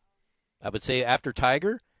favorites. I would say after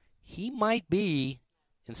Tiger, he might be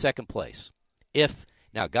in second place. If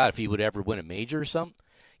he would ever win a major or something,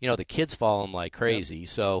 the kids follow him like crazy. Yep.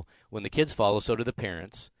 So when the kids follow, so do the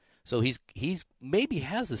parents. So he's maybe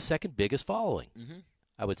has the second biggest following. Mm-hmm.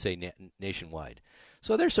 I would say nationwide.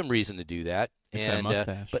 So there's some reason to do that. It's that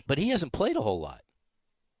mustache. But he hasn't played a whole lot.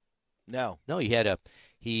 No, he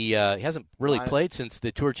hasn't really played since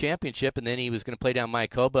the Tour Championship, and then he was going to play down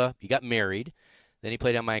Mayakoba. He got married. Then he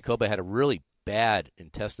played down Mayakoba, had a really bad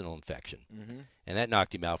intestinal infection, and that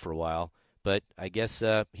knocked him out for a while. But I guess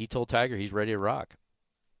he told Tiger he's ready to rock.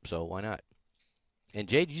 So why not? And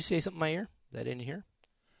Jay, did you say something in my ear that I didn't hear?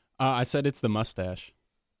 I said it's the mustache.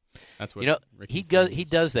 That's what he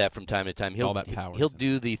does that from time to time. He'll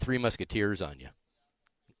do the Three Musketeers on you.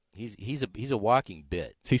 He's a walking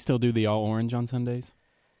bit. Does he still do the all orange on Sundays?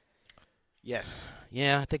 Yes.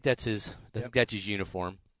 Yeah, I think that's his. I think that's his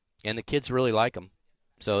uniform, and the kids really like him.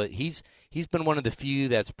 So he's been one of the few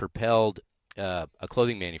that's propelled a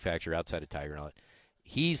clothing manufacturer outside of Tiger and all that.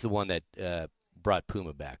 He's the one that brought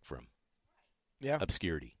Puma back from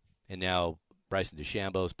obscurity, and now Bryson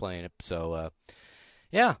DeChambeau is playing it. So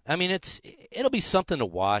it'll be something to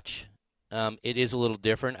watch. It is a little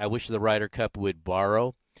different. I wish the Ryder Cup would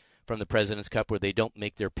borrow from the President's Cup, where they don't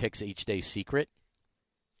make their picks each day secret.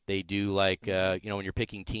 They do like when you're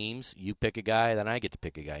picking teams, you pick a guy, then I get to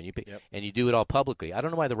pick a guy, and you pick, and you do it all publicly. I don't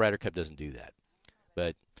know why the Ryder Cup doesn't do that,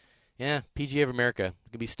 but PGA of America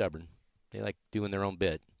can be stubborn. They like doing their own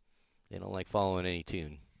bit. They don't like following any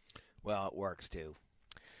tune. Well, it works too.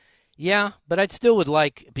 Yeah, but I'd still would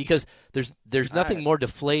like, because there's nothing more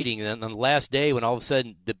deflating than on the last day when all of a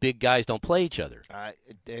sudden the big guys don't play each other.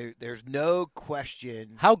 There's no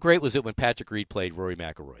question. How great was it when Patrick Reed played Rory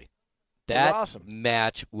McIlroy? That awesome.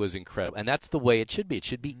 match was incredible, and that's the way it should be. It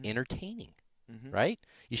should be entertaining, right?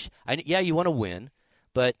 You want to win,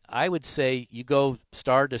 but I would say you go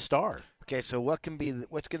star to star. Okay, so what's going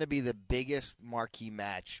to be the biggest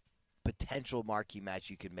potential marquee match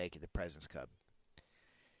you could make at the President's Cup?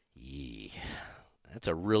 That's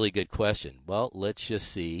a really good question. Well, let's just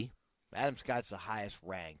see. Adam Scott's the highest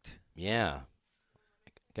ranked. Yeah.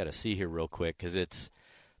 Got to see here real quick, because it's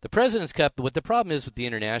the President's Cup. What the problem is with the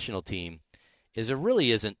international team is there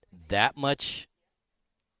really isn't that much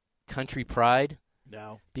country pride.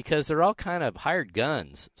 No. Because they're all kind of hired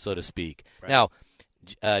guns, so to speak. Right.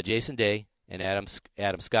 Now, Jason Day and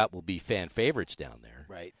Adam Scott will be fan favorites down there.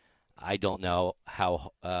 Right. I don't know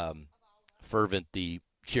how fervent the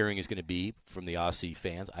cheering is going to be from the Aussie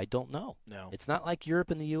fans. I don't know. No. It's not like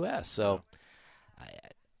Europe and the U.S., so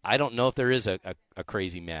I don't know if there is a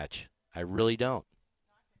crazy match. I really don't.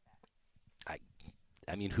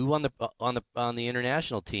 I mean, who on the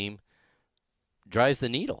international team drives the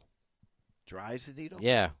needle? Drives the needle?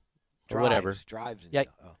 Yeah. Or whatever. Drives the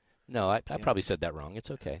needle. Yeah. No, I probably said that wrong.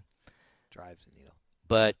 It's okay. Drives the needle.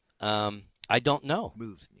 But I don't know.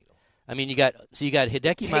 Moves the needle. I mean, you got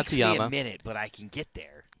Hideki Matsuyama. Takes me a minute, but I can get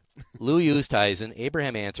there. Louis Oosthuizen,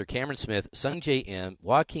 Abraham Ancer, Cameron Smith, Sung Jae Im,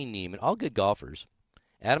 Joaquin Niemann, all good golfers.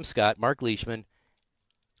 Adam Scott, Mark Leishman,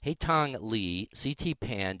 Haitong Lee, C.T.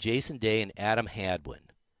 Pan, Jason Day, and Adam Hadwin.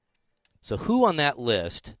 So who on that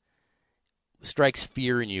list strikes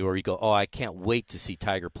fear in you, or you go, oh, I can't wait to see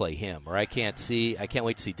Tiger play him, or I can't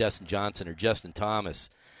wait to see Dustin Johnson or Justin Thomas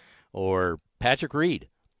or Patrick Reed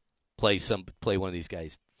play one of these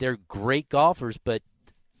guys. They're great golfers, but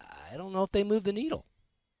I don't know if they move the needle.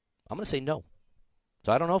 I'm going to say no.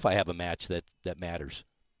 So I don't know if I have a match that matters.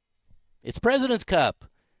 It's President's Cup.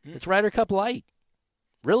 It's Ryder Cup light.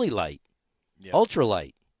 Really light. Yep. Ultra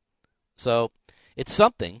light. So, It's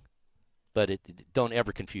something, but don't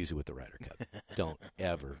ever confuse it with the Ryder Cup. Don't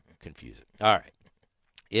ever confuse it. All right.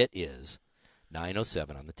 It is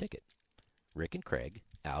 9:07 on the ticket. Rick and Craig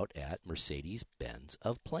out at Mercedes-Benz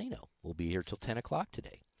of Plano. We'll be here till 10 o'clock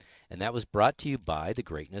today. And that was brought to you by the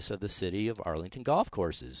greatness of the city of Arlington golf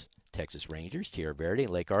courses. Texas Rangers, Tierra Verde,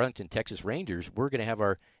 and Lake Arlington, Texas Rangers. We're going to have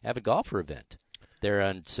our Avid Golfer event there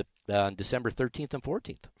on December 13th and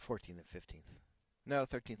 14th. 14th and 15th. No,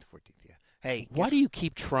 13th and 14th, yeah. Hey, why do you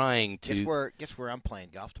keep trying to... Guess where I'm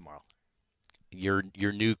playing golf tomorrow? Your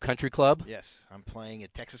new country club? Yes, I'm playing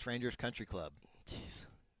at Texas Rangers Country Club. Jeez.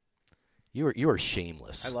 You are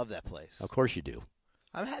shameless. I love that place. Of course you do.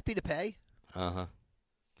 I'm happy to pay. Uh-huh.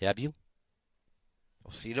 Have you?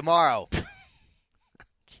 We'll see you tomorrow.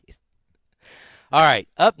 Jeez. All right,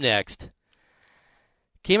 up next.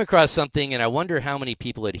 Came across something, and I wonder how many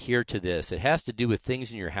people adhere to this. It has to do with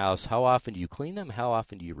things in your house. How often do you clean them? How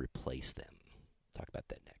often do you replace them? Talk about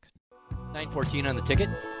that next. 9:14 on the ticket,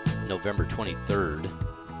 November 23rd,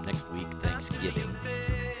 next week, Thanksgiving.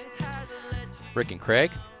 Rick and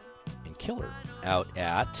Craig and Killer out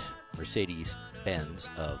at Mercedes-Benz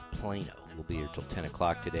of Plano. We'll be here till 10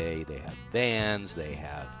 o'clock today. They have vans. They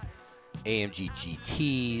have AMG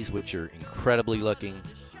GTs, which are incredible looking.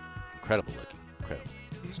 Incredible.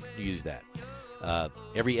 Just use that.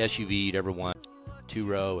 Every SUV you'd ever want, a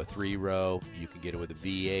 2-row, a 3-row. You can get it with a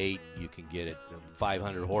V8. You can get it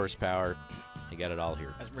 500 horsepower. They got it all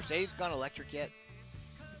here. Has Mercedes gone electric yet?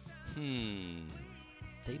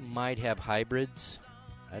 They might have hybrids.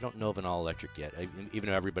 I don't know of an all-electric yet, even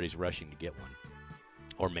though everybody's rushing to get one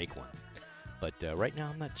or make one. But right now,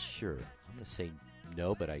 I'm not sure. I'm going to say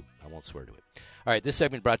no, but I won't swear to it. All right, this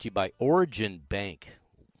segment brought to you by Origin Bank.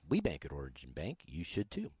 We bank at Origin Bank. You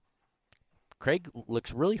should, too. Craig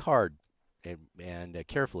looks really hard and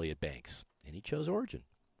carefully at banks, and he chose Origin.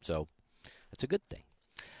 So that's a good thing.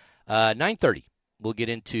 9:30, we'll get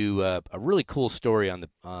into a really cool story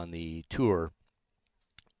on the tour.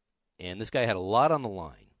 And this guy had a lot on the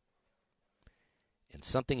line. And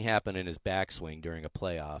something happened in his backswing during a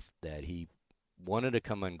playoff that he wanted to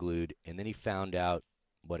come unglued, and then he found out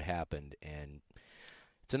what happened. And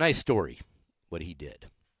it's a nice story, what he did.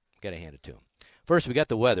 Got to hand it to him. First, we got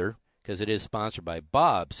the weather, because it is sponsored by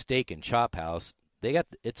Bob's Steak and Chop House.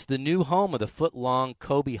 It's the new home of the foot-long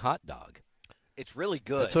Kobe hot dog. It's really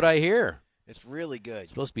good. That's what I hear. It's really good. It's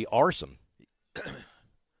supposed to be awesome.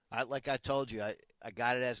 Like I told you, I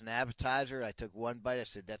got it as an appetizer. I took one bite. I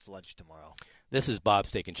said, that's lunch tomorrow. This is Bob's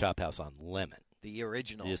Steak and Chop House on Lemon. The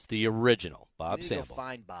original. It's the original. Bob you need to Sample. Go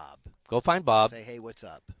find Bob. Go find Bob. Say, hey, what's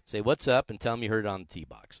up? Say what's up and tell him you heard it on the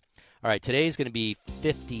T-Box. All right, today's going to be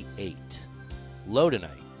 58. Low tonight.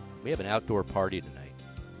 We have an outdoor party tonight.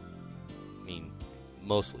 I mean,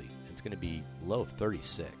 mostly. It's going to be low of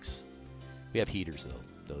 36. We have heaters,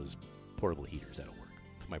 though. Those portable heaters that'll work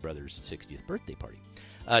for my brother's 60th birthday party.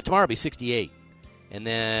 Tomorrow will be 68. And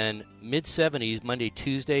then mid-70s Monday,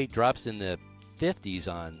 Tuesday, drops in the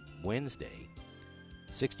 50s on Wednesday.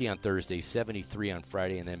 60 on Thursday, 73 on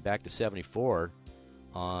Friday, and then back to 74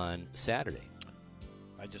 on Saturday.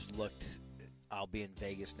 I just looked. I'll be in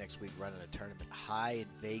Vegas next week running a tournament. High in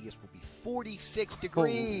Vegas will be 46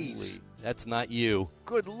 degrees. Holy, that's not you.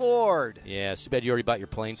 Good Lord. Yeah, it's too bad you already bought your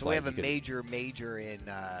plane So flight. we have a major in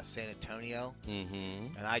San Antonio.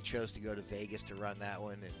 Mm-hmm. And I chose to go to Vegas to run that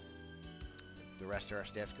one. And the rest of our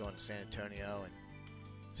staff's going to San Antonio. And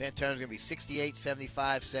San Antonio's going to be 68,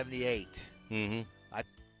 75, 78. Mm-hmm. I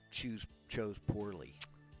chose poorly.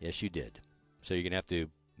 Yes, you did. So you're going to have to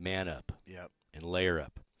man up. Yep. And layer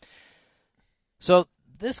up. So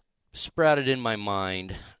this sprouted in my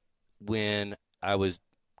mind when I was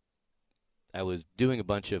doing a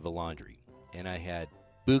bunch of laundry, and I had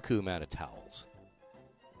buku amount of towels.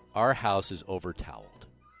 Our house is over-toweled.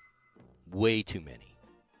 Way too many.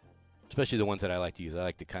 Especially the ones that I like to use. I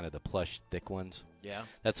like the kind of the plush, thick ones. Yeah.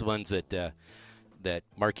 That's the ones that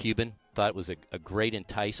Mark Cuban thought was a great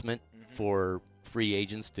enticement for free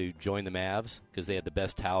agents to join the Mavs because they had the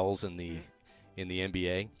best towels in the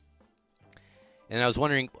NBA. And I was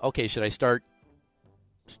wondering, okay, should I start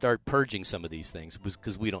purging some of these things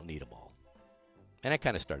because we don't need them all? And I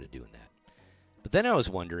kind of started doing that. But then I was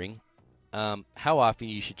wondering how often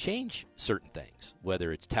you should change certain things,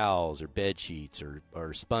 whether it's towels or bed sheets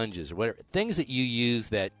or sponges or whatever, things that you use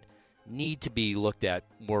that need to be looked at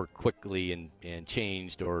more quickly and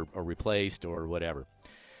changed or replaced or whatever.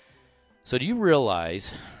 So do you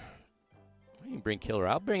realize, you can bring Killer,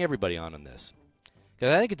 I'll bring everybody on this.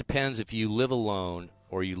 Because I think it depends if you live alone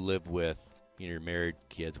or you live with, you're married,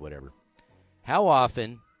 kids, whatever. How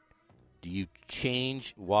often do you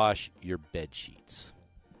wash your bed sheets?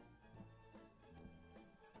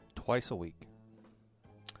 twice a week.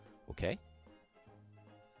 Okay.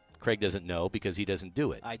 Craig doesn't know because he doesn't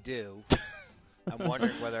do it. I do. I'm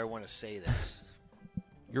wondering whether I want to say this.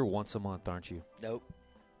 You're once a month, aren't you? Nope.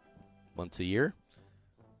 Once a year?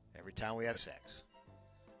 Every time we have sex,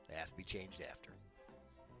 they have to be changed after.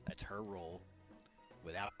 That's her role,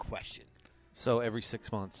 without question. So every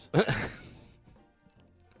 6 months.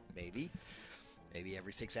 Maybe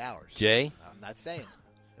every 6 hours. Jay? I'm not saying.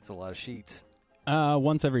 That's a lot of sheets.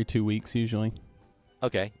 Once every 2 weeks, usually.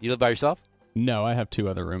 Okay. You live by yourself? No, I have 2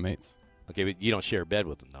 other roommates. Okay, but you don't share a bed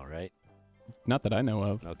with them, though, right? Not that I know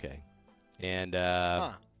of. Okay. And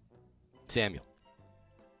Huh. Samuel?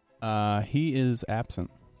 He is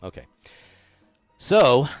absent. Okay.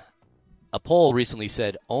 So, a poll recently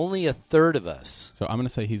said only a third of us, So I'm going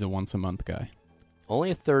to say he's a once-a-month guy.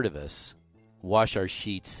 wash our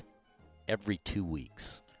sheets every 2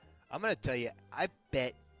 weeks. I'm going to tell you, I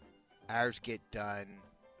bet ours get done.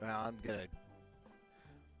 Well, I'm going to.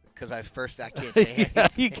 Because I can't say anything.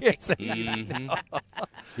 You can't say Mhm.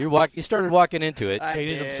 You started walking into it. I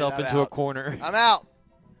Painted did. himself I'm into a out. corner. I'm out.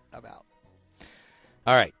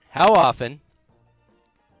 All right. How often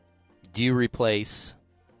do you replace?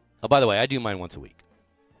 Oh, by the way, I do mine once a week,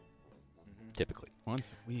 typically.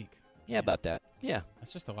 Once a week. Yeah, about that. Yeah.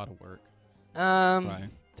 That's just a lot of work. Um,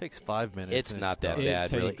 Takes 5 minutes. it's and not that done. It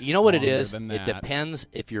bad, really. takes You know what it longer is? than It that. depends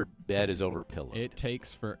if your bed is over pillowed. It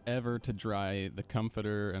takes forever to dry the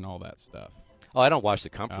comforter and all that stuff. Oh, I don't wash the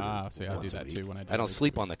comforter. See, I do once a that week. too when I do I don't every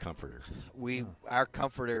sleep 2 on the weeks. comforter. Our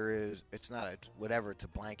comforter is, it's not a, whatever, it's a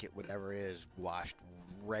blanket, whatever it is, washed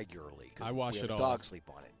regularly. 'Cause I wash we have it all. Dogs sleep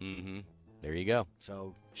on it. Mm-hmm. There you go.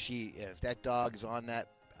 So if that dog is on that,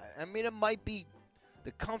 I mean, it might be,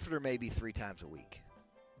 the comforter may be 3 times a week.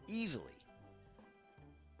 Easily.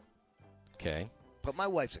 Okay. But my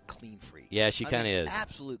wife's a clean freak. Yeah, she I kind of mean, is.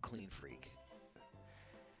 Absolute clean freak.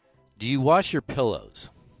 Do you wash your pillows?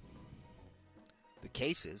 The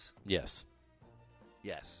cases, Yes.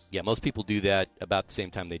 yes. Yeah, most people do that about the same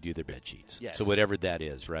time they do their bed sheets. Yes. So whatever that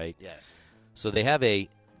is, right? Yes. So they have a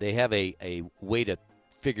way to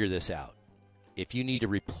figure this out. If you need to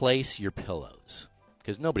replace your pillows,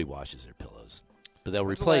 because nobody washes their pillows, but they'll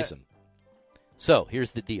When's the replace la- them. So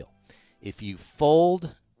here's the deal: if you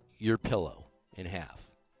fold your pillow in half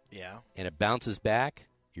Yeah. and it bounces back,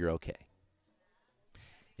 you're okay.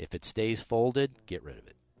 If it stays folded, get rid of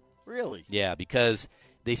it. Really? Yeah, because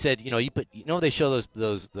they said, they show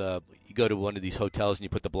those you go to one of these hotels and you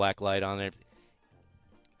put the black light on there.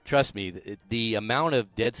 Trust me, the amount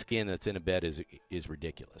of dead skin that's in a bed is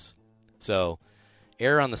ridiculous. So,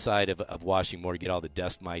 err on the side of washing more to get all the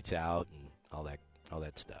dust mites out and all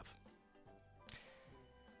that stuff.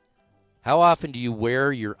 How often do you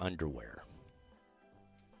wear your underwear?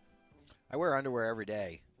 I wear underwear every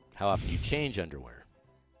day. How often do you change underwear?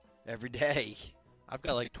 Every day. I've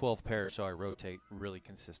got like 12 pairs, so I rotate really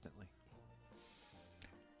consistently.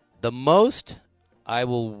 The most I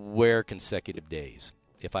will wear consecutive days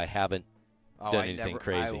if I haven't Oh, done anything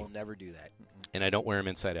crazy. I will never do that. and I don't wear them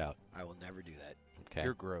inside out. I will never do that. Okay.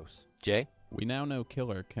 You're gross. Jay? We now know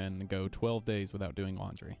Killer can go 12 days without doing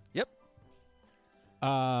laundry. Yep.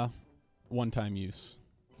 One-time use.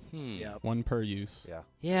 Yeah. One per use. Yeah.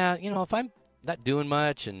 Yeah, if I'm not doing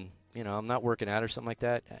much and, I'm not working out or something like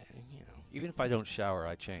that, Even if I don't shower,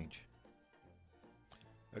 I change.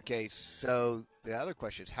 Okay, so the other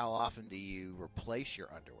question is, how often do you replace your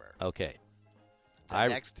underwear? Okay. Is that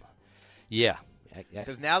next? Yeah.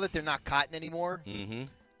 Because now that they're not cotton anymore, Mm-hmm.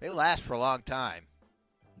 they last for a long time.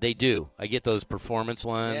 They do. I get those performance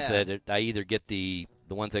ones Yeah. that I either get the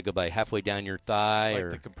ones that go by halfway down your thigh Like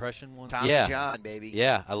or the compression one? Tommy Yeah. John, baby.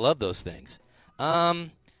 yeah, I love those things.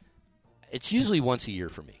 It's usually once a year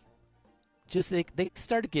for me. Just they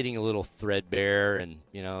started getting a little threadbare and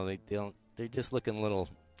they're just looking a little.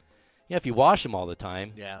 If you wash them all the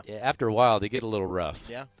time, Yeah. after a while they get a little rough.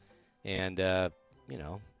 Yeah. And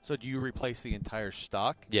So do you replace the entire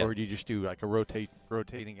stock? Yeah. Or do you just do like a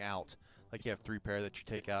rotating out? Like you have 3 pair that you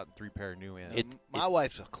take out and 3 pair new in? My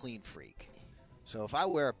wife's a clean freak. So if I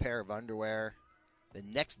wear a pair of underwear, the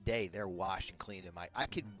next day they're washed and cleaned. I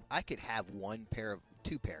could have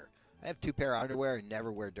 2 pair. I have 2 pair of underwear and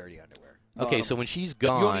never wear dirty underwear. okay, so when she's You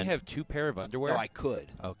only gone, have 2 pair of underwear? No, I could.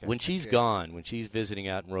 Okay. when she's Okay. gone, when she's visiting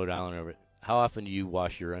out in Rhode Island, over, how often do you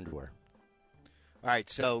wash your underwear? All right,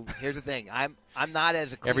 so here's the thing. I'm not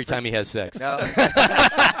as a clean Every time he freak. has sex. No.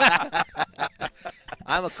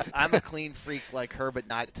 I'm a clean freak like her, but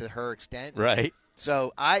not to her extent. Right.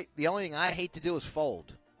 So the only thing I hate to do is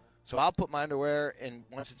fold. So I'll put my underwear, and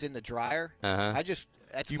once it's in the dryer, Uh-huh.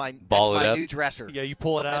 that's You my ball it up? new dresser. Yeah, you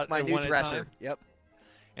pull it out That's my in new one at a dresser. time? Yep.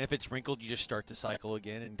 And if it's wrinkled, you just start the cycle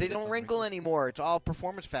again. And They don't wrinkle anymore. It's all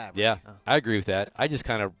performance fabric. Yeah, I agree with that. I just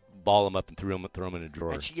kind of ball them up and throw them in a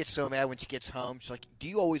drawer. And she gets so mad when she gets home. She's like, "Do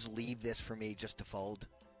you always leave this for me just to fold?"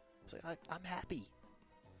 It's like, I'm happy.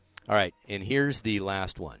 All right, and here's the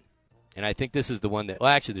last one. And I think this is the one that, well,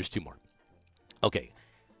 actually, there's two more. Okay,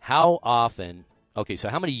 how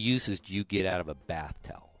many uses do you get out of a bath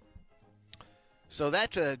towel? So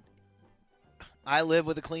I live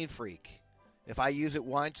with a clean freak. If I use it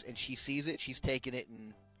once and she sees it, she's taking it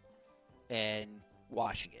and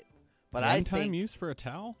washing it. But One-time use for a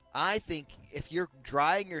towel? I think if you're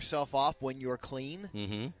drying yourself off when you're clean,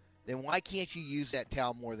 Mm-hmm. then why can't you use that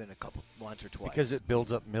towel more than once or twice? Because it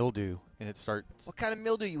builds up mildew and it starts. What kind of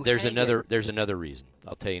mildew you? There's hang another. in? There's another reason.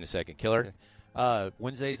 I'll tell you in a second. Killer.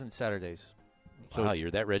 Wednesdays and Saturdays. Wow,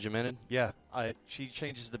 you're that regimented. Yeah, she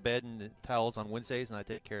changes the bed and the towels on Wednesdays, and I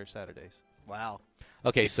take care of Saturdays. Wow.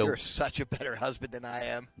 Okay, so You're such a better husband than I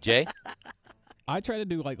am. Jay. I try to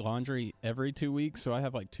do like laundry every 2 weeks, so I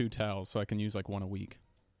have like 2 towels, so I can use like one a week.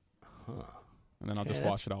 Huh. And then I'll just Yeah,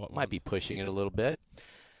 wash it all at once. Might be pushing it a little bit.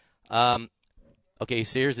 Okay,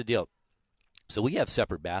 so here's the deal. So we have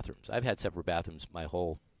separate bathrooms. I've had separate bathrooms my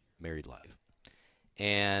whole married life.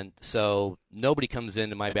 And so nobody comes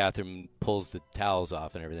into my bathroom and pulls the towels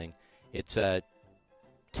off and everything. It's 2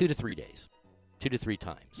 to 3 days, 2 to 3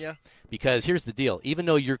 times. Yeah. Because here's the deal. Even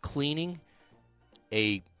though you're cleaning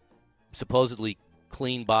a supposedly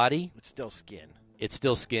clean body, It's still skin. it's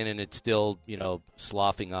still skin and it's still,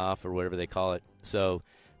 sloughing off or whatever they call it. So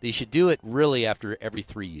they should do it really after every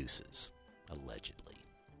 3 uses, allegedly,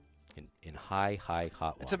 in high hot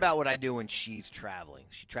water. It's about what I do when she's traveling.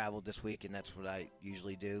 She traveled this week, and that's what I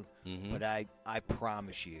usually do. Mhm. But I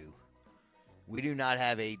promise you, we do not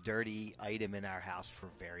have a dirty item in our house for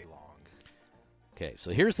very long. Okay,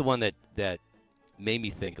 so here's the one that made me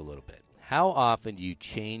think a little bit. How often do you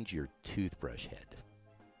change your toothbrush head?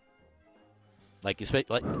 Like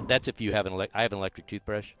that's if you have I have an electric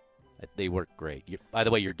toothbrush. They work great. By the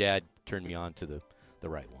way, your dad turned me on to the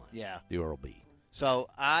right one. Yeah. The Oral-B. So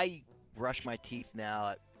I brush my teeth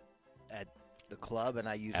now at the club, and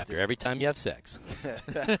I use After this. every time you have sex.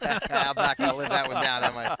 I'm not going to live that one down,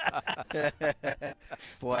 am I?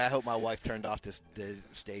 Boy, I hope my wife turned off the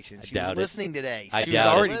station. I She doubt was it. listening today. I She was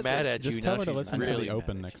doubt it. already mad at you. Just tell now her to she's listen to really the mad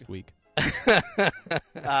Open at next you. week.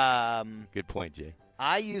 Good point, Jay.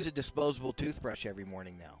 I use a disposable toothbrush every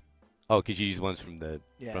morning now. Oh, because you use ones from the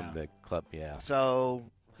Yeah. club, yeah. So,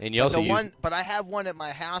 And you also use but I have one at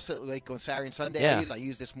my house like on Saturday and Sunday. Yeah. I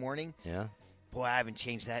use this morning. yeah. Boy, I haven't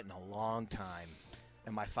changed that in a long time,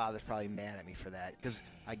 and my father's probably mad at me for that because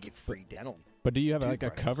I get free dental. But do you have like a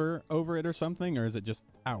Toothbrushes. cover over it or something, or is it just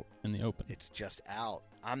out in the open? It's just out.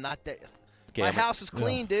 I'm not that. Okay, My I'm house is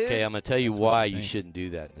clean, dude. Okay, I'm gonna tell you That's what why I you think. shouldn't do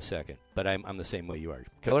that in a second. But I'm the same way you are.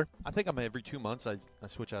 Killer. I think every 2 months I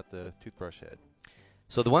switch out the toothbrush head.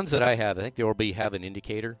 So the ones that I have, I think the Oral-B have an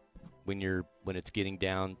indicator when it's getting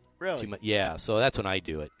down Really? too much. Yeah, so that's when I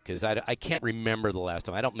do it because I can't remember the last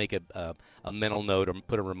time. I don't make a mental note or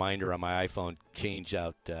put a reminder on my iPhone change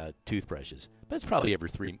out toothbrushes. But it's probably every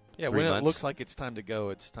three When months. it looks like it's time to go,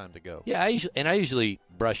 it's time to go. Yeah, I usually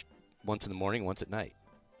brush once in the morning, once at night.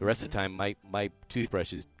 The rest of the time, my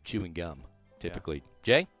toothbrush is chewing gum. Typically,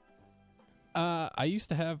 Jay. I used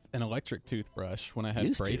to have an electric toothbrush when I had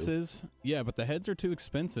Used to? braces. Yeah, but the heads are too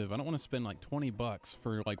expensive. I don't want to spend like $20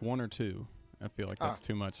 for like 1 or 2. I feel like that's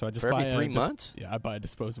too much. So I just For buy every 3 a months? Yeah, I buy a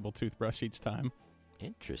disposable toothbrush each time,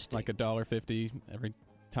 Interesting. like $1.50 every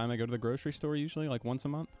time I go to the grocery store. Usually, like once a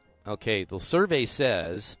month. Okay, the survey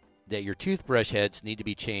says that your toothbrush heads need to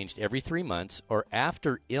be changed every 3 months or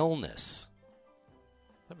after illness.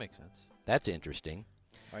 That makes sense. That's interesting.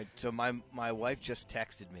 All right, so my wife just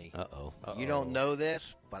texted me. Uh-oh. You don't know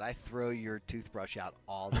this, but I throw your toothbrush out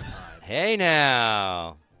all the time. Hey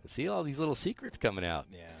now. See all these little secrets coming out.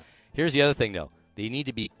 Yeah. Here's the other thing, though. They need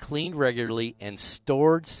to be cleaned regularly and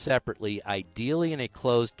stored separately, ideally in a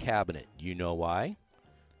closed cabinet. You know why?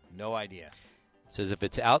 No idea. It says if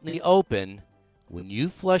it's out in the open, when you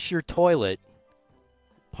flush your toilet,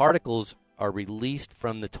 particles are released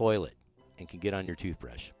from the toilet and can get on your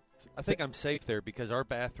toothbrush. I think I'm safe there because our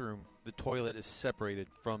bathroom, the toilet is separated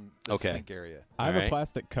from the Okay. sink area. I have All right. a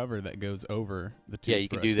plastic cover that goes over the toothbrush. Yeah, you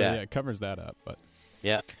can do so, that. yeah, it covers that up. But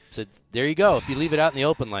Yeah. So there you go. If you leave it out in the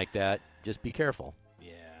open like that, just be careful.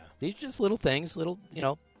 Yeah. These are just little things, believe it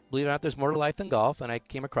or not, there's more to life than golf, and I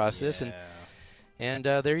came across this, and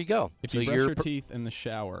there you go. if So you brush you're your teeth in the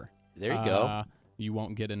shower, there you go. You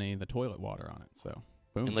won't get any of the toilet water on it. So,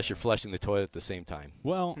 boom. Unless you're flushing the toilet at the same time,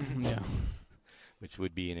 Well, yeah. which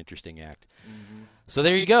would be an interesting act. Mm-hmm. So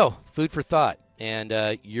there you go. Food for thought.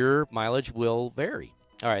 And your mileage will vary.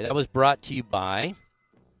 All right, that was brought to you by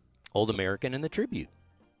Old American and the Tribute.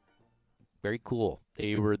 Very cool.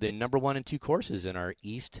 They were the number 1 and 2 courses in our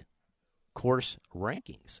East course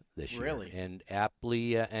rankings this year. Really? And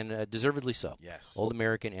aptly and deservedly so. Yes. Old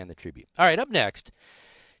American and the Tribute. All right, up next,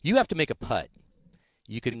 you have to make a putt.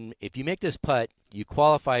 If you make this putt, you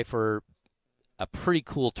qualify for a pretty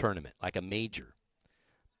cool tournament, like a major.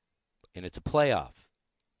 And it's a playoff.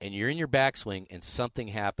 And you're in your backswing and something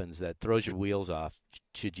happens that throws your wheels off.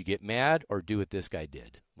 Should you get mad or do what this guy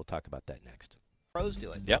did? We'll talk about that next. Pros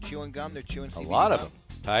do it. Yep. They're chewing gum. They're chewing CBD A lot gum. of them.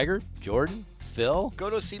 Tiger, Jordan, Phil. Go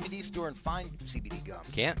to a CBD store and find CBD gum.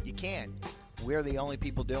 Can't. You can't. We're the only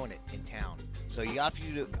people doing it in town. So all you have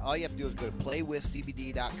to do is go to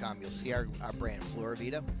playwithcbd.com. You'll see our brand, Flora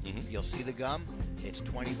Vita. Mm-hmm. You'll see the gum. It's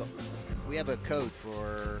 $20. We have a code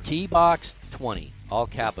for T-Box 20, all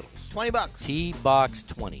capitals. $20. T-Box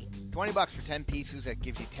 20. $20 for 10 pieces. That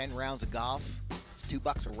gives you 10 rounds of golf. It's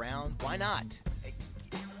 $2 a round. Why not?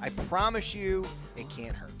 I promise you, it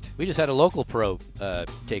can't hurt. We just had a local pro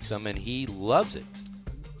take some, and he loves it.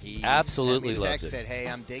 He Absolutely sent me a loves text, it. said, "Hey,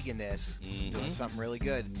 I'm digging this. It's doing something really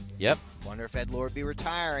good." Yep. Wonder if Ed Lord would be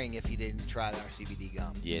retiring if he didn't try our CBD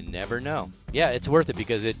gum. You never know. Yeah, it's worth it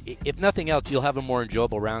because if nothing else, you'll have a more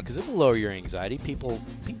enjoyable round because it will lower your anxiety. People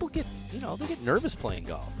get they get nervous playing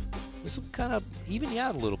golf. This will kind of even you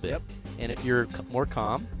out a little bit. Yep. And if you're more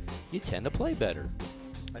calm, you tend to play better.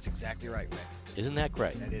 That's exactly right, Rick. Isn't that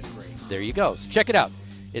great? That is great. There you go. So check it out.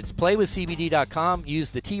 It's playwithcbd.com.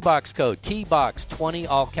 Use the T-Box code, T-Box20,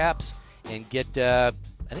 all caps, and get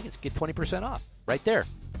 20% off right there.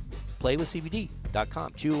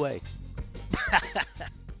 Playwithcbd.com. Chew away.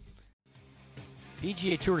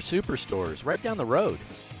 PGA Tour Superstores right down the road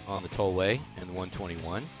on the Tollway and the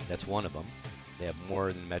 121. That's one of them. They have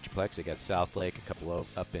more than Metroplex. They got South Lake, a couple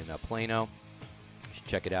up in Plano. You should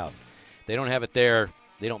check it out. They don't have it there.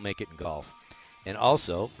 They don't make it in golf. And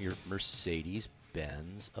also your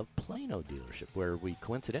Mercedes-Benz of Plano dealership, where we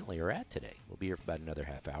coincidentally are at today. We'll be here for about another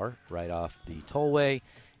half hour, right off the Tollway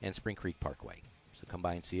and Spring Creek Parkway. So come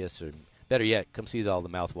by and see us, or better yet, come see all the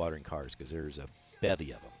mouth-watering cars, because there's a bevy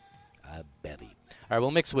of them. A bevy. All right, we'll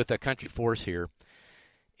mix with Country Force here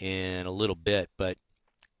in a little bit, but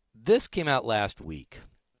this came out last week,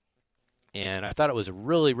 and I thought it was a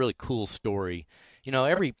really, really cool story. You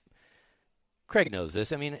know, Craig knows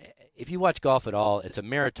this. I mean, if you watch golf at all, it's a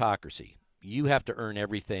meritocracy. You have to earn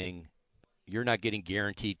everything. You're not getting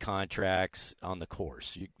guaranteed contracts on the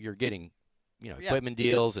course. You're getting, equipment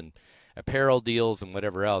deals and apparel deals and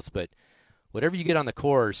whatever else. But whatever you get on the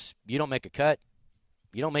course, you don't make a cut.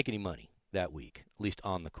 You don't make any money that week, at least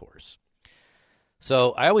on the course.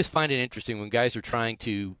 So I always find it interesting when guys are trying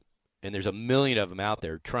to, and there's a million of them out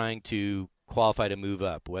there, trying to qualify to move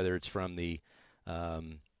up, whether it's from the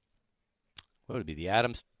what would it be, the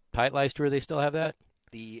Adams Tightlice Tour? They still have that?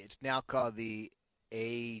 It's now called the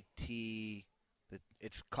it's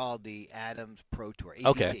called the Adams Pro Tour, APT.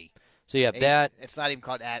 Okay. So you have that. It's not even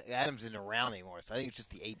called Adams isn't around anymore, so I think it's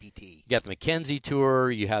just the APT. You got the Mackenzie Tour,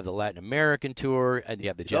 you have the Latin American Tour, and you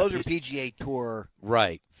have the Those Japanese. are PGA Tour.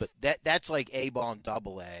 Right. But that's like A-ball and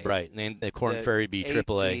double A. Right. And then the Corn Ferry be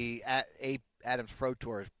triple A. The Adams Pro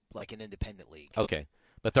Tour is like an independent league. Okay.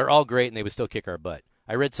 But they're all great, and they would still kick our butt.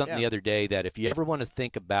 I read something the other day that if you ever want to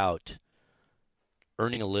think about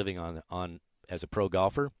earning a living on as a pro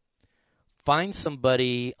golfer, find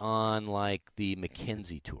somebody on like the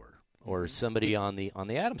Mackenzie Tour or somebody on the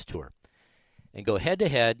Adams Tour, and go head to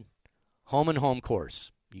head, home and home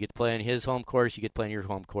course. You get to play on his home course, you get to play on your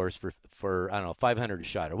home course for I don't know, $500 a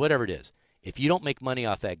shot or whatever it is. If you don't make money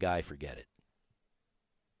off that guy, forget it.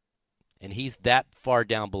 And he's that far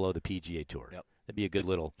down below the PGA Tour. Yep. That'd be a good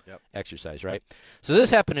little exercise, right? So this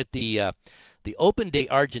happened at the Open de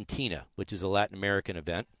Argentina, which is a Latin American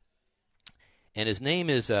event. And his name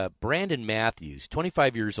is Brandon Matthews,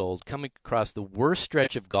 25 years old, coming across the worst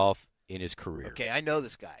stretch of golf in his career. Okay, I know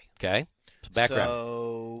this guy. Okay? So background.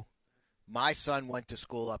 So my son went to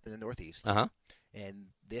school up in the Northeast. Uh-huh. And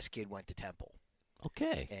this kid went to Temple.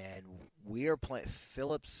 Okay. And we are playing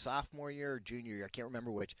Philip's sophomore year or junior year, I can't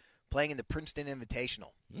remember which, playing in the Princeton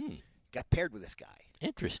Invitational. Got paired with this guy.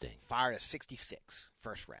 Interesting. Fired a 66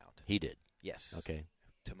 first round. He did? Yes. Okay.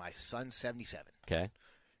 To my son's 77. Okay.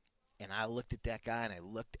 And I looked at that guy, and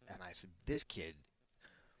I said, this kid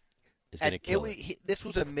is going to kill it. This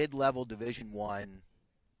was a mid-level Division I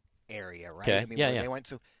area, right? Okay. I mean, yeah. They went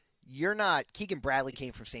to. You're not. Keegan Bradley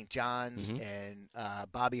came from St. John's, and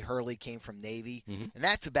Bobby Hurley came from Navy, and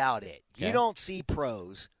that's about it. Okay. You don't see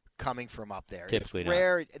pros coming from up there. Typically it's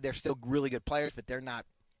rare. They're still really good players, but they're not.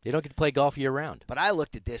 They don't get to play golf year-round. But I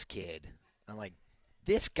looked at this kid. I'm like,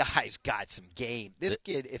 this guy's got some game. This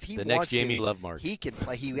kid, if he the wants next Jamie to, Lovemark. he can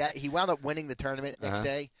play. He wound up winning the tournament next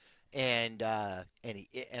day, and I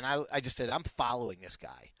just said I'm following this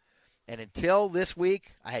guy. And until this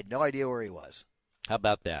week, I had no idea where he was. How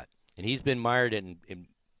about that? And he's been mired in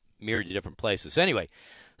myriad of different places. Anyway,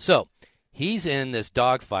 so he's in this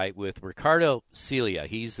dogfight with Ricardo Celia.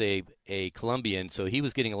 He's a Colombian, so he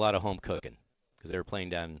was getting a lot of home cooking because they were playing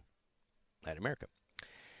down in Latin America.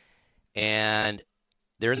 And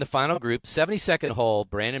they're in the final group. 72nd hole,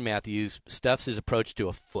 Brandon Matthews stuffs his approach to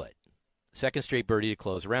a foot. Second straight birdie to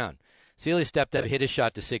close round. Celia stepped up, hit his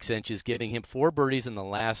shot to 6 inches, giving him 4 birdies in the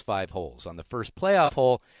last 5 holes. On the first playoff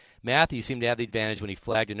hole, Matthews seemed to have the advantage when he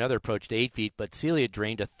flagged another approach to 8 feet, but Celia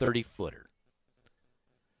drained a 30-footer.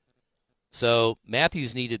 So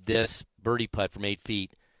Matthews needed this birdie putt from 8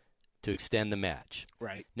 feet to extend the match.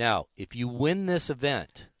 Right. Now, if you win this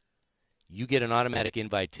event, you get an automatic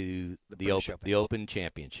invite to the Open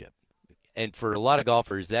Championship. And for a lot of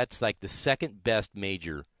golfers, that's like the second best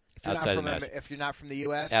major outside of the Masters. If you're not from the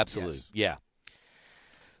U.S.? Absolutely, yes. yeah.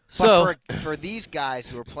 So for these guys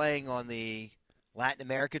who are playing on the Latin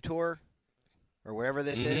America tour or wherever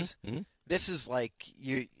this is, this is like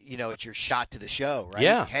you know it's your shot to the show, right?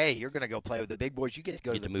 Yeah. Hey, you're going to go play with the big boys. You get to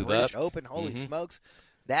go to the move British up. Open. Holy smokes,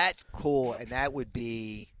 that's cool, and that would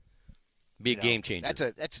be a game changer.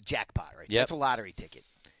 That's a jackpot, right? Yep. That's a lottery ticket.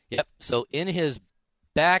 Yep. So in his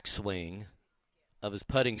backswing of his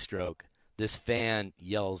putting stroke, this fan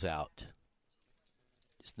yells out,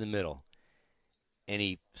 just in the middle,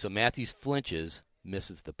 and so Matthews flinches,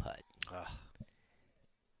 misses the putt. Ugh.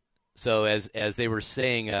 So as they were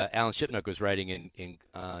saying, Alan Shipnuck was writing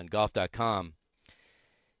on golf.com,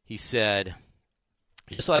 he said,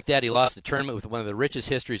 just like that, he lost a tournament with one of the richest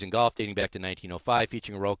histories in golf dating back to 1905,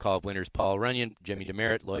 featuring a roll call of winners Paul Runyon, Jimmy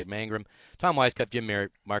DeMeritt, Lloyd Mangrum, Tom Weisskopf, Jim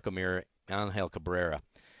Merritt, Marco Mira, Angel Cabrera.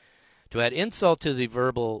 To add insult to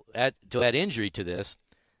to add injury to this,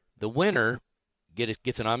 the winner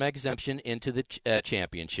gets an automatic exemption into the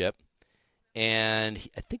championship, and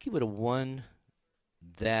I think he would have won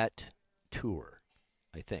that tour,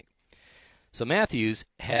 I think. So Matthews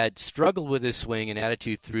had struggled with his swing and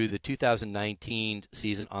attitude through the 2019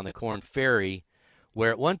 season on the Korn Ferry,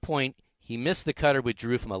 where at one point he missed the cutter which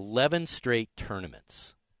drew from 11 straight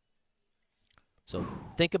tournaments. So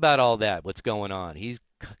think about all that, what's going on. He's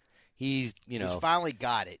finally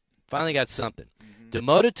got it. Finally got something.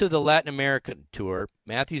 Demoted to the Latin American tour,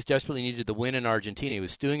 Matthews desperately needed the win in Argentina. He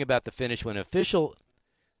was stewing about the finish when an official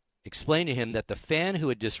explained to him that the fan who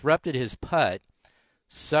had disrupted his putt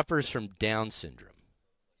suffers from Down syndrome.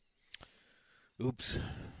 Oops.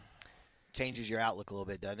 Changes your outlook a little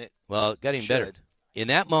bit, doesn't it? Well, it got even better. In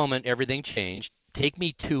that moment, everything changed. Take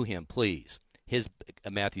me to him, please,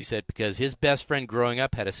 Matthews said, because his best friend growing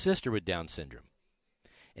up had a sister with Down syndrome.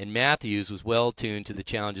 And Matthews was well tuned to the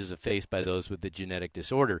challenges faced by those with the genetic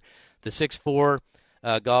disorder. The 6'4"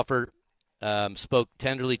 golfer spoke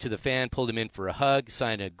tenderly to the fan, pulled him in for a hug,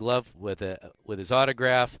 signed a glove with his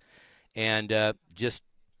autograph, and just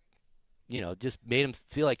made him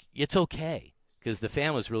feel like it's okay because the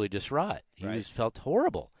fan was really distraught. He felt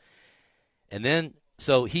horrible. And then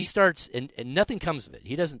so he starts, and nothing comes of it.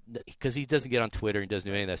 He doesn't get on Twitter and doesn't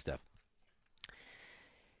do any of that stuff.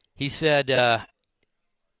 He said,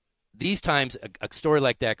 these times, a story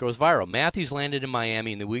like that goes viral. Matthews landed in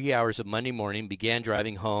Miami in the wee hours of Monday morning, began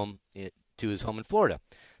driving home to his home in Florida.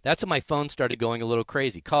 That's when my phone started going a little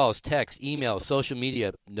crazy. Calls, texts, emails, social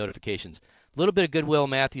media notifications. A little bit of goodwill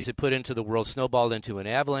Matthews had put into the world snowballed into an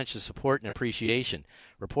avalanche of support and appreciation.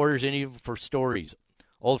 Reporters interviewed for stories.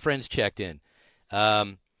 Old friends checked in.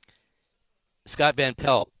 Scott Van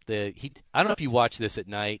Pelt, I don't know if you watch this at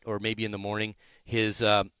night or maybe in the morning, his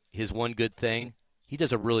One Good Thing. He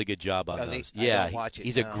does a really good job on those. Yeah, I don't watch it,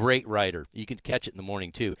 he's a great writer. You can catch it in the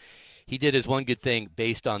morning, too. He did his One Good Thing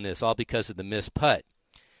based on this, all because of the missed putt.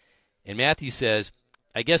 And Matthews says,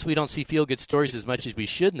 I guess we don't see feel-good stories as much as we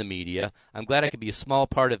should in the media. I'm glad I could be a small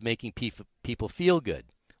part of making people feel good.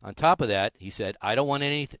 On top of that, he said, I don't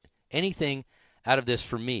want anything out of this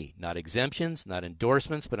for me. Not exemptions, not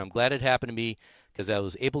endorsements, but I'm glad it happened to me because I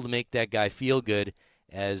was able to make that guy feel good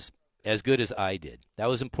as good as I did. That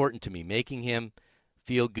was important to me, making him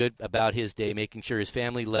feel good about his day, making sure his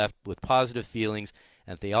family left with positive feelings,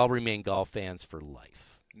 and they all remain golf fans for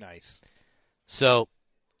life. Nice. So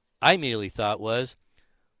I immediately thought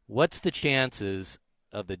what's the chances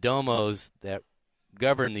of the domos that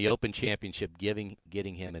govern the Open Championship getting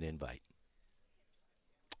him an invite?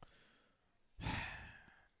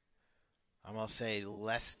 I'm going to say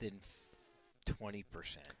less than 20%.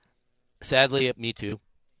 Sadly, me too.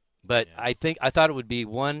 But yeah. I thought it would be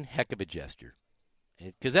one heck of a gesture.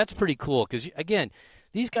 because that's pretty cool. Because, again,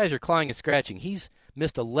 these guys are clawing and scratching. He's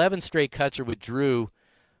missed 11 straight cuts or withdrew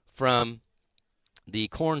from the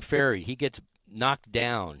Korn Ferry. He gets knocked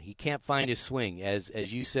down. He can't find his swing.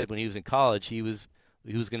 As you said, when he was in college, he was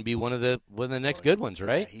going to be one of the next good ones,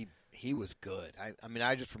 right? Yeah, he was good. I mean,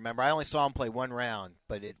 I just remember I only saw him play one round,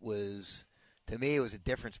 but it was, to me, it was a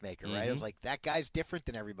difference maker, right? It was like, that guy's different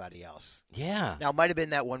than everybody else. Yeah. Now, it might have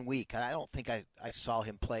been that 1 week. I don't think I saw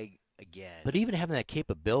him play again. But even having that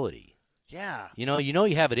capability, yeah,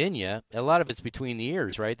 you have it in you. A lot of it's between the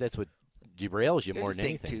ears, right? That's what derails you more than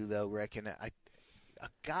anything. Too, though, Rick, and a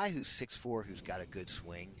guy who's 6'4", who's got a good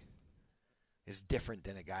swing, is different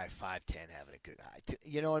than a guy 5'10" having a good eye.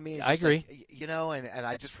 You know what I mean? I agree. Like, and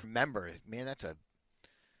I just remember, man, that's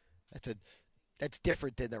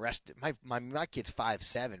different than the rest. My kid's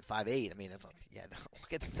 5'7", 5'8". I mean, it's like, yeah,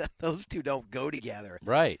 look at those two don't go together.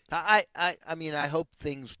 Right. I mean, I hope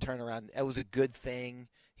things turn around. It was a good thing.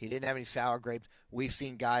 He didn't have any sour grapes. We've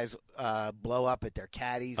seen guys blow up at their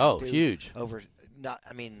caddies. Oh, huge.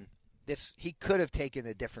 He could have taken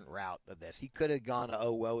a different route of this. He could have gone to,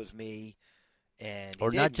 oh, woe is me.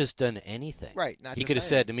 Or not just done anything. Right. He could have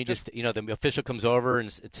said to me, the official comes over and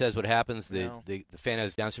it says what happens. The fan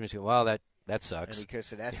has downstairs and says, well, that sucks. And he could have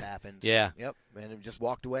said, that happens. Yeah. Yep. And just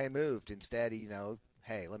walked away and moved. Instead,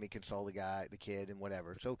 hey, let me console the kid and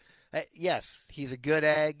whatever. So, yes, he's a good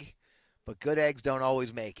egg, but good eggs don't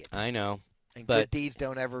always make it. I know. And good deeds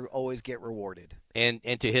don't ever always get rewarded. And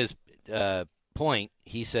to his point,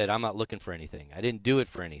 he said, I'm not looking for anything. I didn't do it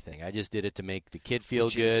for anything. I just did it to make the kid feel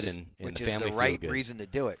good and the family feel good. Which is the right reason to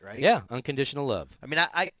do it, right? Yeah, unconditional love. I mean,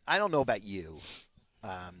 I don't know about you. So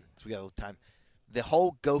we got a little time. The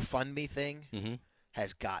whole GoFundMe thing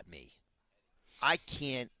has got me. I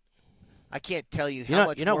can't tell you how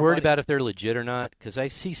much. You're not worried about if they're legit or not, because I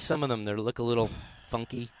see some of them that look a little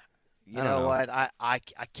funky. You know what? I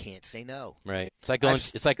can't say no. Right. It's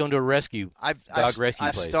like going to a rescue dog rescue place.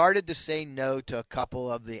 I've started to say no to a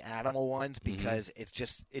couple of the animal ones because it's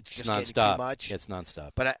just getting too much. It's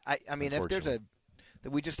nonstop. But I mean, if there's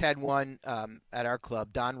we just had one at our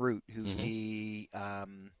club, Don Root, who's the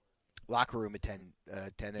locker room attendant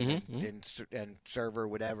and server,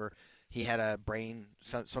 whatever. He had a brain,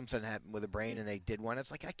 something happened with a brain, and they did one.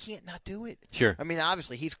 It's like, I can't not do it. Sure. I mean,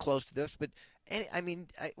 obviously, he's close to this, but,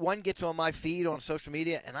 one gets on my feed on social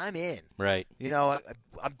media, and I'm in. Right.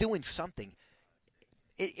 I'm doing something.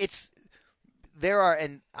 There are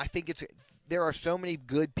so many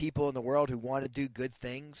good people in the world who want to do good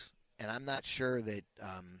things, and I'm not sure that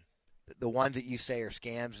the ones that you say are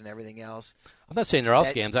scams and everything else. I'm not saying they're all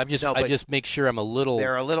scams. I just make sure I'm a little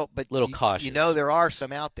cautious. There are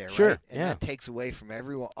some out there, sure, right? And that takes away from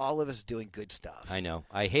everyone. All of us doing good stuff. I know.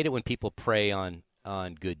 I hate it when people prey on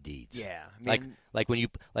good deeds. Yeah, I mean, like when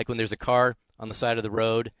there's a car on the side of the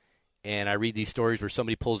road, and I read these stories where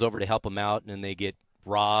somebody pulls over to help them out, and then they get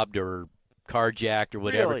robbed or carjacked or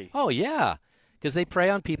whatever. Really? Oh yeah, because they prey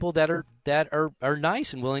on people that are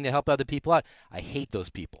nice and willing to help other people out. I hate those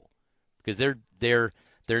people. Because they're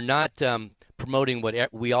not promoting what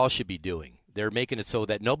we all should be doing. They're making it so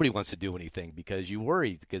that nobody wants to do anything because you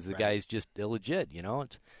worry because the guy's just illegit,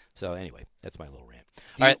 So anyway, that's my little rant.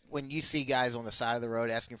 All right. When you see guys on the side of the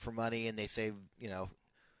road asking for money and they say,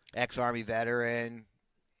 ex-Army veteran,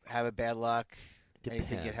 have a bad luck,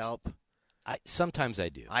 anything can help? Sometimes I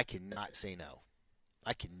do. I cannot say no.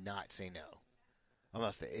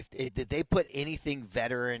 Almost, did they put anything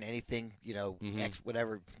veteran, anything, X,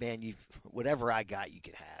 whatever, man, whatever I got, you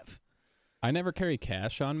could have. I never carry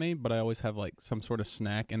cash on me, but I always have like some sort of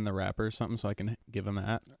snack in the wrapper or something so I can give them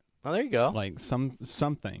that. Oh, there you go. Like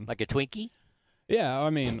something. Like a Twinkie? Yeah, I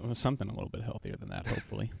mean, something a little bit healthier than that,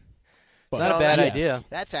 hopefully. It's not a bad idea.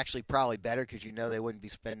 That's actually probably better because they wouldn't be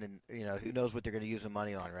spending, who knows what they're going to use the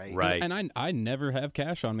money on, right? Right. And I never have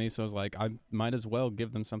cash on me, so I was like, I might as well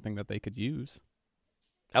give them something that they could use.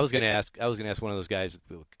 I was going to ask one of those guys,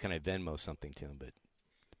 can I Venmo something to him, but it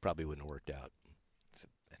probably wouldn't have worked out. That's a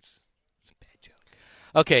bad joke.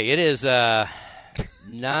 Okay, it is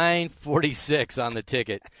 9:46 on the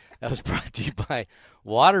ticket. That was brought to you by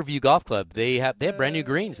Waterview Golf Club. They have brand new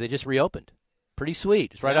greens. They just reopened. Pretty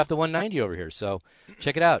sweet. It's right off the 190 over here. So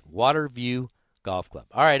check it out, Waterview Golf Club.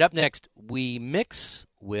 All right, up next, we mix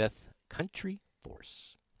with Country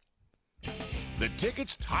Force. The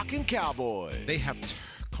Ticket's talking Cowboys. They have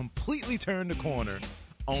completely turned the corner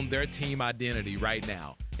on their team identity right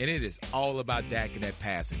now. and it is all about Dak and that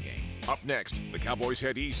passing game. Up next, the Cowboys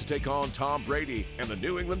head east to take on Tom Brady and the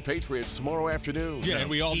New England Patriots tomorrow afternoon. Yeah, and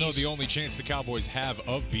we all know the only chance the Cowboys have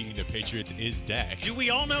of beating the Patriots is Dak. Do we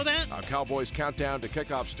all know that? Our Cowboys countdown to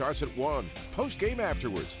kickoff starts at 1. Post-game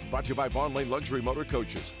afterwards. Brought to you by Vaughn Lane Luxury Motor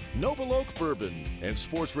Coaches, Noble Oak Bourbon, and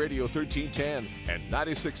Sports Radio 1310 and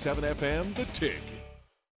 96.7 FM, The Tick.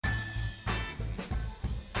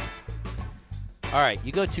 All right,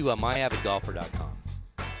 you go to myavidgolfer.com.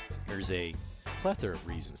 There's a plethora of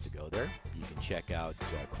reasons to go there. You can check out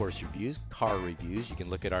course reviews, car reviews. You can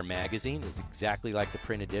look at our magazine. It's exactly like the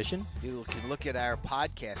print edition. You can look at our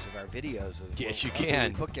podcast of our videos. Yes, you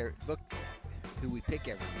can. Who we pick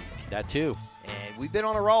every week. That too. And we've been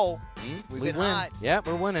on a roll. We've been hot. Yeah,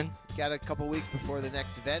 we're winning. Got a couple weeks before the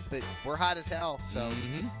next event, but we're hot as hell. So,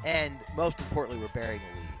 and most importantly, we're burying the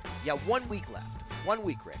lead. Yeah, 1 week left. 1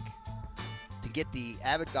 week, Rick, to get the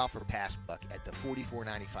Avid Golfer Pass book at the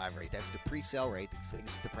 $44.95 rate. That's the pre-sale rate. Things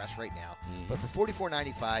at the press right now. But for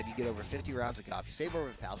 $44.95, you get over 50 rounds of golf. You save over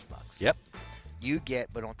 $1,000. Yep. You get,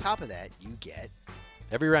 but on top of that, you get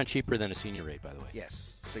every round cheaper than a senior rate, by the way.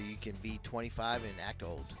 Yes. So you can be 25 and act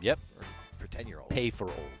old. Yep. Or pretend you're old. Pay for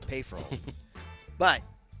old. Pay for old. But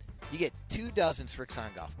you get 2 dozen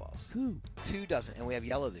Strixon golf balls. Ooh. 2 dozen. And we have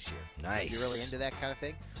yellow this year. Nice. So if you're really into that kind of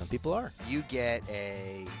thing. Some people are. You get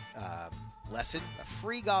a lesson, a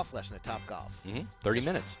free golf lesson at Top Golf. 30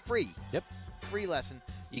 minutes. Free. Yep. Free lesson.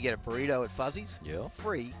 You get a burrito at Fuzzy's. Yeah.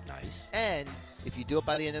 Free. Nice. And if you do it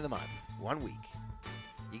by the end of the month, 1 week,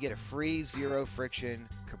 you get a free zero friction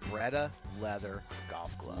Cabretta leather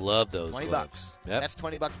golf glove. Love those $20. gloves. Yep. That's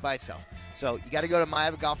 $20 by itself. So you got to go to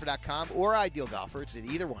myavidgolfer.com or Ideal Golfer. It's at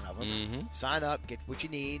either one of them. Sign up, get what you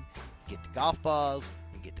need. You get the golf balls,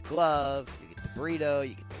 you get the glove, you get the burrito,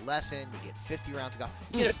 you get the lesson, you get 50 rounds of golf.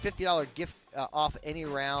 You get a $50 gift off any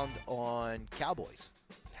round on Cowboys.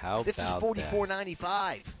 How this about is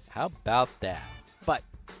 $44.95. How about that? But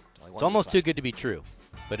it's almost too good to be true,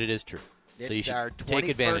 but it is true. It's so you should our take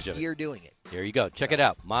advantage of it. year doing it. There you go. Check it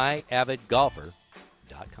out.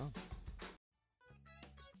 myavidgolfer.com.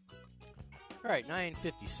 All right,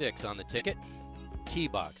 9:56 on the ticket. Key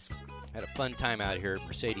box. Had a fun time out here at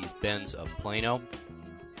Mercedes-Benz of Plano,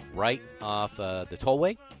 right off the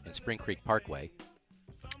tollway and Spring Creek Parkway.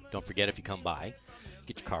 Don't forget, if you come by,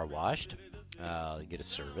 get your car washed, get it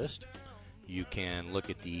serviced. You can look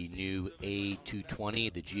at the new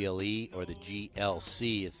A220, the GLE, or the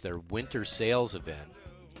GLC. It's their winter sales event.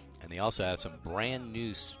 And they also have some brand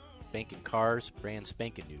new spanking cars, brand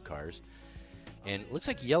spanking new cars. And it looks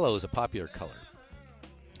like yellow is a popular color.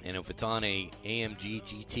 And if it's on a AMG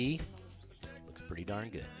GT, looks pretty darn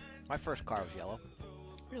good. My first car was yellow.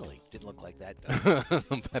 Really? Didn't look like that, though.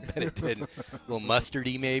 I bet it did. A little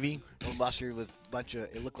mustardy, maybe? A little mustard with a bunch of,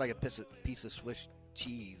 it looked like a piece of Swiss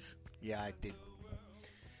cheese. Yeah, I did.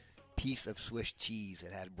 Piece of Swiss cheese.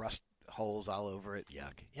 It had rust holes all over it.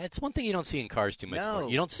 Yuck. Yeah, it's one thing you don't see in cars too much. No.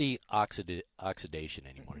 You don't see oxidation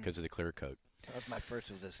anymore because of the clear coat. That was my first.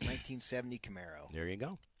 It was this 1970 Camaro. There you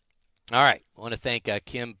go. All right. I want to thank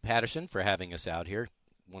Kim Patterson for having us out here.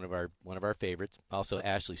 One of our favorites. Also,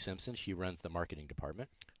 Ashley Simpson. She runs the marketing department.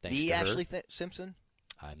 Thanks to her. Ashley Simpson?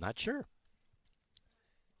 I'm not sure.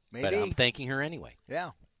 Maybe. But I'm thanking her anyway.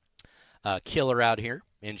 Yeah. Killer out here,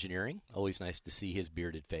 engineering. Always nice to see his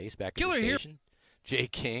bearded face back at the station. Jay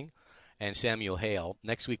King and Samuel Hale.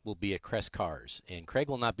 Next week we'll be at Crest Cars, and Craig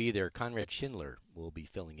will not be there. Conrad Schindler will be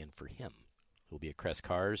filling in for him. We'll be at Crest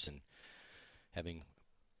Cars and having a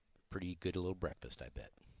pretty good little breakfast, I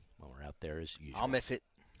bet, when we're out there as usual. I'll miss it.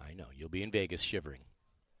 I know. You'll be in Vegas shivering.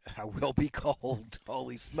 I will be cold.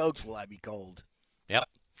 Holy smokes, will I be cold. Yep.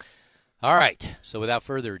 All right. So without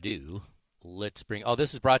further ado, let's bring... Oh,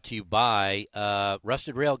 this is brought to you by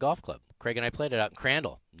Rusted Rail Golf Club. Craig and I played it out in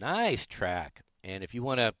Crandall. Nice track. And if you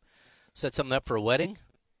want to set something up for a wedding,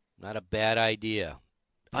 not a bad idea.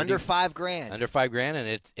 Under $5,000. Under $5,000, and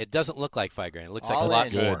it doesn't look like $5,000. It looks All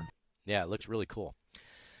like a lot in. more. Yeah, it looks really cool.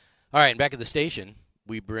 All right, and back at the station,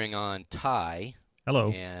 we bring on Ty. Hello.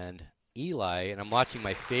 And Eli, and I'm watching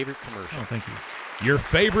my favorite commercial. Oh, thank you. Your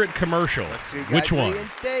favorite commercial. Which one?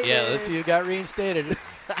 Yeah, let's see who got reinstated.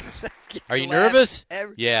 Are you nervous?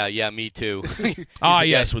 Yeah, me too.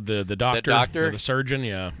 Yes, with the doctor. The doctor? Or the surgeon,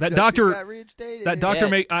 yeah. That doctor,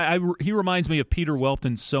 he reminds me of Peter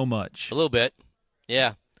Welton so much. A little bit,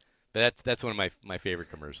 yeah. But that's one of my favorite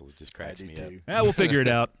commercials. It just cracks me up. Yeah, we'll figure it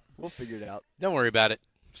out. We'll figure it out. Don't worry about it.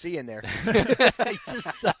 See you in there.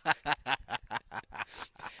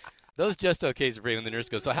 Those just okays are free when the nurse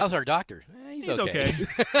goes, so how's our doctor? He's okay.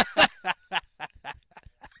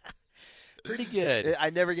 pretty good. I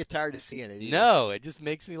never get tired of seeing it. Either. No, it just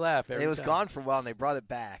makes me laugh every time. It was gone for a while, and they brought it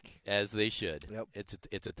back. As they should. Yep.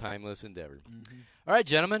 It's a timeless endeavor. Mm-hmm. All right,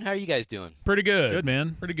 gentlemen, how are you guys doing? Pretty good. Good,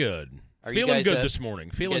 man. Pretty good. Are Feeling you guys, good this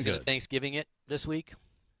morning. Feeling you guys good. Thanksgiving it this week?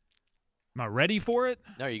 Am I ready for it?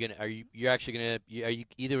 No, you're actually gonna? Are you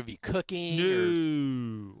either of you cooking?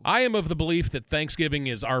 No. I am of the belief that Thanksgiving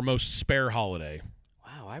is our most spare holiday.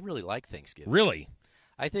 Wow, I really like Thanksgiving. Really?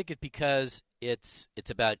 I think it's because it's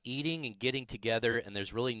about eating and getting together, and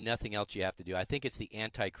there's really nothing else you have to do. I think it's the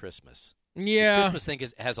anti-Christmas. Yeah. This Christmas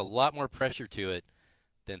thing has a lot more pressure to it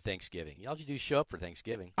than Thanksgiving. All you do is show up for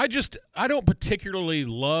Thanksgiving. I don't particularly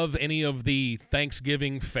love any of the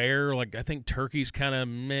Thanksgiving fare. Like, I think turkey's kind of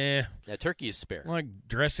meh. Yeah, turkey is spare. Like,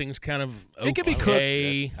 dressing's kind of okay. It can be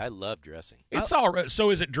cooked. I love dressing. It's all right.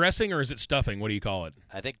 So is it dressing or is it stuffing? What do you call it?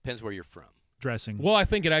 I think it depends where you're from. Dressing. Well, I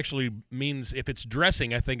think it actually means if it's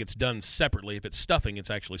dressing, I think it's done separately. If it's stuffing,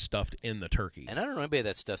 it's actually stuffed in the turkey. And I don't know anybody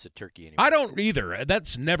that stuffs a turkey anymore. I don't either.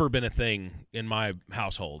 That's never been a thing in my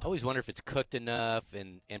household. I always wonder if it's cooked enough,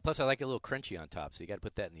 and plus I like it a little crunchy on top, so you got to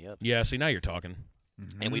put that in the oven. Yeah, see, now you're talking.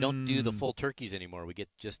 And we don't do the full turkeys anymore. We get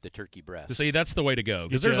just the turkey breast. See, that's the way to go,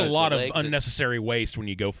 because there's a lot of unnecessary waste when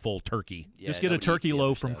you go full turkey. Yeah, just get a turkey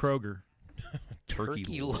loaf from Kroger.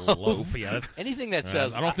 Turkey loaf. Yeah, anything that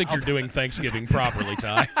says. I don't think you're doing Thanksgiving properly,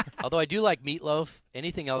 Ty. Although I do like meatloaf.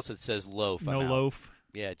 Anything else that says loaf. No loaf.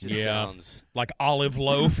 Yeah, it just sounds like olive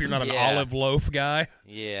loaf. You're not an olive loaf guy.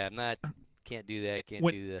 Yeah, I'm not. Can't do that. Can't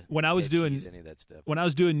do the. When I was doing any of that stuff. When I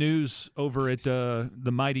was doing news over at the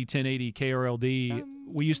mighty 1080 KRLD,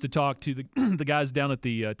 we used to talk to the guys down at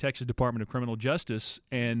the Texas Department of Criminal Justice,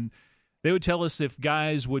 and they would tell us if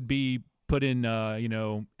guys would be put in,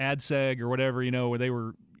 ADSEG or whatever, where they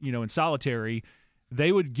were, in solitary, they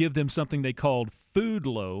would give them something they called food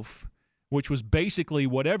loaf, which was basically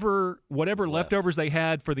whatever leftovers they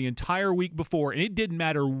had for the entire week before, and it didn't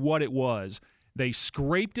matter what it was. They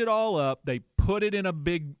scraped it all up, they put it in a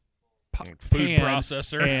big food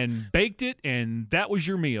processor and baked it, and that was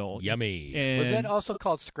your meal. Yummy. And was that also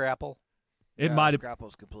called Scrapple? It might have.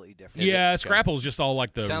 Scrapple's completely different. Yeah, Scrapple's just all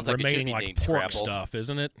like the remaining like pork Scrapple. stuff,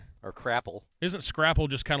 isn't it? Or Crapple. Isn't Scrapple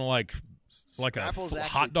just kind of like Scrapple's a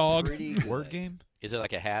hot dog? Word game? Is it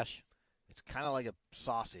like a hash? It's kind of like a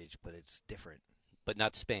sausage, but it's different. But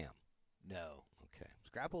not Spam. No. Okay.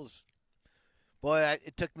 Scrapple's. Boy,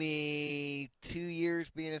 it took me 2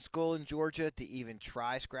 years being in school in Georgia to even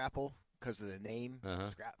try Scrapple because of the name.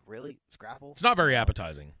 Really? Scrapple? It's not very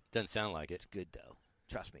appetizing. Doesn't sound like it. It's good, though.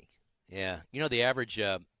 Trust me. Yeah. The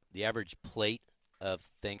average plate of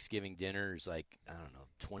Thanksgiving dinner is like, I don't know,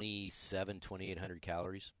 2,800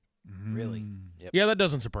 calories. Really? Yep. Yeah, that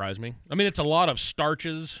doesn't surprise me. I mean, it's a lot of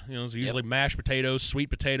starches. It's usually mashed potatoes, sweet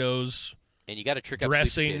potatoes. And you got to trick up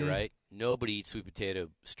sweet potato, right? Nobody eats sweet potato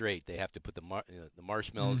straight. They have to put the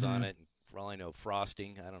marshmallows on it. And for all I know,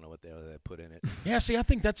 frosting. I don't know what they put in it. Yeah, see, I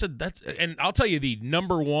think that's and I'll tell you the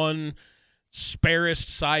number one sparest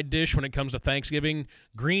side dish when it comes to Thanksgiving: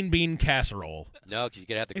 green bean casserole. No, because you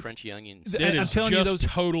got to have the crunchy onions. It is just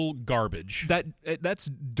total garbage. That's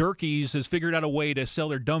Durkee's has figured out a way to sell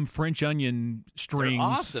their dumb French onion strings. They're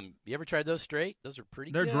awesome. You ever tried those straight? Those are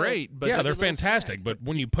pretty good. They're great. But yeah, they're fantastic. But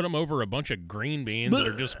when you put them over a bunch of green beans that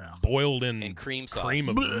are just boiled in and cream sauce. Cream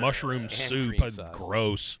of mushroom soup,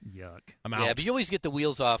 gross. Yuck. I'm out. Yeah, but you always get the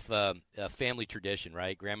wheels off a family tradition,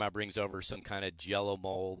 right? Grandma brings over some kind of Jell-O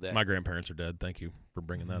mold. My grandparents are dead. Thank you for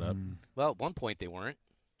bringing that up. Well, at one point they weren't.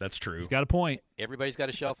 That's true. He's got a point. Everybody's got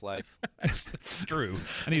a shelf life. It's true.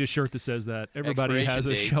 I need a shirt that says that. Everybody has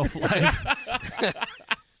a date. shelf life.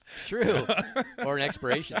 It's true. Or an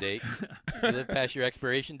expiration date. If you live past your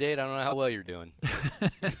expiration date, I don't know how well you're doing.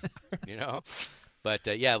 But,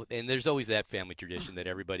 yeah, and there's always that family tradition that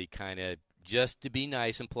everybody kind of, just to be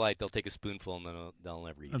nice and polite, they'll take a spoonful and they'll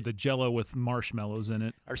never eat it. The Jell-O with marshmallows in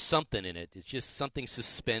it. Or something in it. It's just something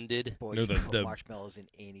suspended. Boy, you put marshmallows in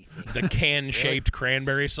anything. The can-shaped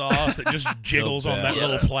cranberry sauce that just jiggles on that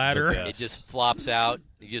little platter. It just flops out.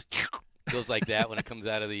 It just goes like that when it comes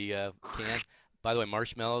out of the can. By the way,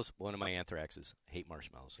 marshmallows, one of my anthraxes. I hate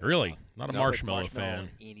marshmallows. Really? Not a marshmallow fan.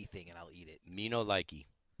 Anything and I'll eat it. Me no likey.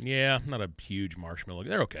 Yeah, not a huge marshmallow.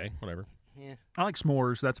 They're okay. Whatever. Yeah. I like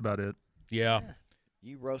s'mores. That's about it. Yeah.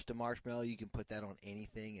 You roast a marshmallow, you can put that on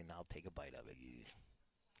anything, and I'll take a bite of it.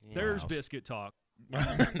 Yeah. There's biscuit talk.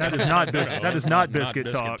 That is not biscuit. That is not biscuit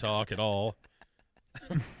talk at all.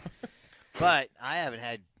 But I haven't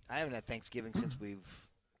had Thanksgiving since we've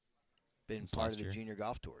been part of the junior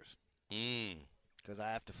golf tours. Because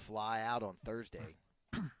I have to fly out on Thursday.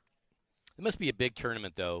 It must be a big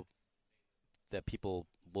tournament though that people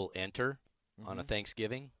will enter on a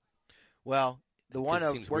Thanksgiving. Well, The one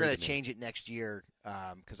It seems we're weird going to to me. change it next year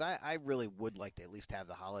because I really would like to at least have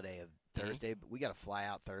the holiday of Thursday, but we got to fly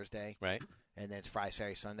out Thursday. Right. And then it's Friday,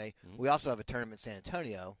 Saturday, Sunday. Mhm. We also have a tournament in San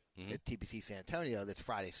Antonio, Mhm. at TPC San Antonio, that's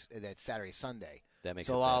Saturday, Sunday. That makes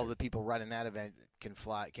so it a lot better. of the people running that event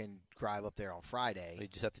can drive up there on Friday. You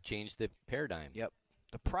just have to change the paradigm. Yep.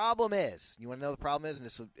 The problem is, you want to know the problem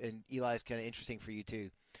is, and Eli's kind of interesting for you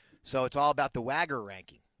too. So it's all about the WAGR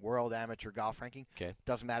ranking, World Amateur Golf Ranking. Okay.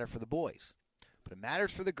 Doesn't matter for the boys, but it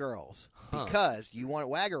matters for the girls Huh. because you want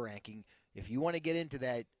WAGR ranking. If you want to get into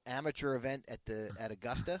that amateur event at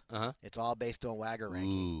Augusta, it's all based on WAGR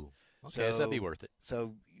ranking. Ooh. Okay, so that'd be worth it.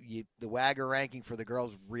 So the WAGR ranking for the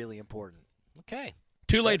girls is really important. Okay.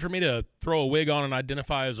 Too late for me to throw a wig on and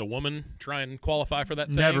identify as a woman, try and qualify for that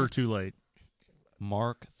thing? Never too late.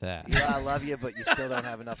 Mark that. Eli, I love you, but you still don't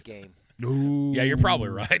have enough game. Ooh. Yeah, you're probably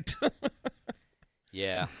right.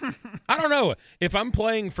 Yeah. I don't know. If I'm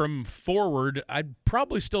playing from forward, I'd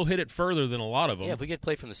probably still hit it further than a lot of them. Yeah, if we get to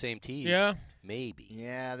play from the same tees. Yeah. Maybe.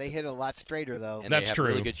 Yeah, they hit it a lot straighter though. And That's they have true.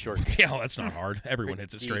 Really good short games. Yeah, that's not hard. Everyone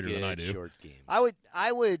hits it Pretty straighter than I good do. Short game.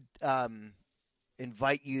 I would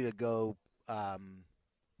invite you to go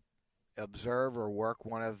observe or work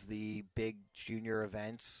one of the big junior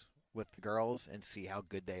events with the girls and see how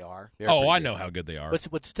good they are. Oh, I know how good they are. What's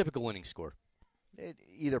the typical winning score?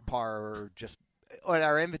 Either par or just on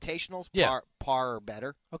our invitationals, Yeah. par or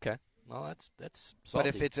better. Okay. Well, that's But salty.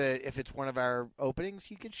 if it's one of our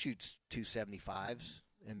openings, you could shoot 275s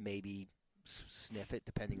and maybe sniff it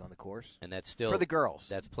depending on the course. And that's still for the girls.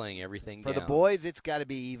 That's playing everything For down. the boys, it's got to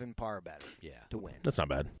be even par or better. Yeah. To win. That's not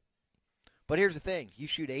bad. But here's the thing: you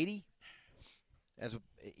shoot 80,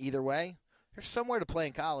 either way. There's somewhere to play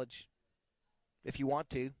in college if you want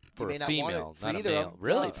to. For you may a not female, want it. For not a either male. of them.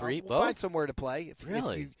 Really? No, For we'll both? find somewhere to play.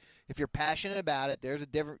 Really? If you're passionate about it, there's a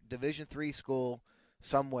different Division III school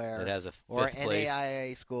somewhere That has a or fifth an place,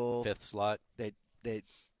 NAIA school fifth slot. that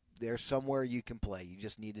there's somewhere you can play. You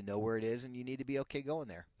just need to know where it is, and you need to be okay going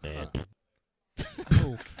there.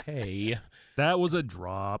 Okay. That was a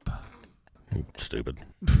drop. Stupid.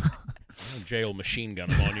 Jail machine gun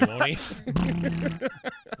him on you, won't he?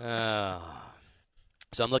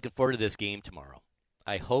 So I'm looking forward to this game tomorrow.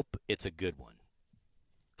 I hope it's a good one.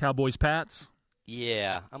 Cowboys Pats.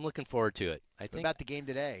 Yeah, I'm looking forward to it. I What think about the game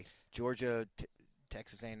today? Georgia,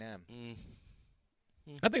 Texas A&M.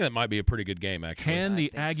 I think that might be a pretty good game, actually. Can the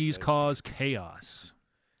think Aggies so, cause chaos?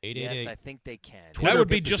 Yes, I think they can. That would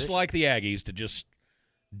be just like the Aggies to just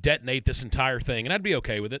detonate this entire thing, and I'd be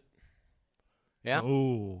okay with it. Yeah.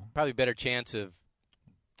 Oh. Probably better chance of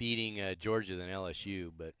beating Georgia than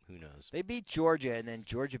LSU, but who knows? They beat Georgia, and then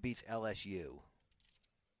Georgia beats LSU.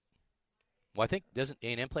 Well, I think doesn't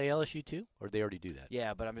A&M play LSU too, or did they already do that?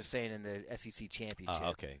 Yeah, but I'm just saying in the SEC championship. Oh,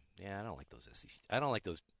 okay. Yeah, I don't like those SEC. I don't like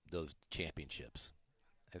those championships.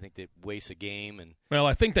 I think they waste a game and. Well,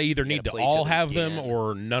 I think they either You need gotta to play each all other have them again.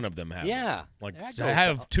 or none of them have Yeah. them. Like, I'd to go with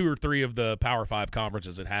have the- 2 or 3 of the Power 5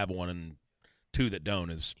 conferences that have one and 2 that don't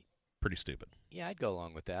is pretty stupid. Yeah, I'd go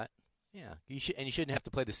along with that. Yeah, you shouldn't have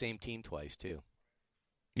to play the same team twice too.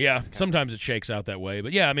 Yeah, sometimes it shakes out that way.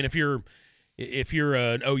 But, yeah, I mean, if you're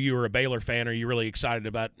an OU or a Baylor fan, are you really excited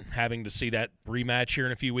about having to see that rematch here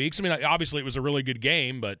in a few weeks? I mean, obviously it was a really good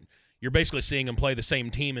game, but you're basically seeing them play the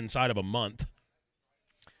same team inside of a month.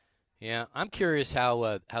 Yeah, I'm curious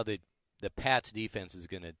how the Pats defense is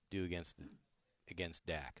going to do against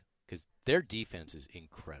Dak because their defense is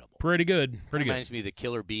incredible. Pretty good. Pretty good. Reminds me of the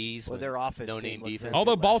Killer Bees. Well, with their offense no didn't name look defense. very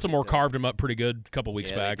Although last Baltimore week, though. carved them up pretty good a couple weeks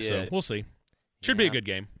Yeah, they back, so did. we'll see. Should be a good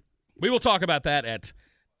game. We will talk about that at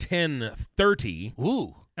 10:30.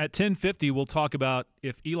 Ooh. At 10:50, we'll talk about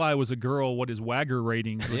if Eli was a girl, what his WAGR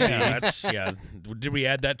ratings would Yeah, be. Did we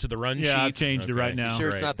add that to the run sheet? Yeah, I've changed it right now. You sure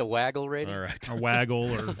Great. it's not the waggle rating? All right. Or waggle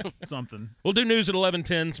or something. We'll do news at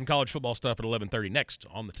 11:10, some college football stuff at 11:30 next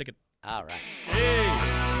on the ticket. All right.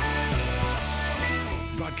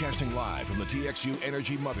 Broadcasting live from the TXU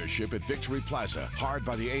Energy Mothership at Victory Plaza, hard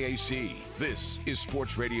by the AAC. This is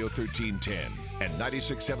Sports Radio 1310 and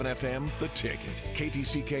 96.7 FM, The Ticket.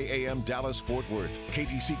 KTCK AM Dallas Fort Worth,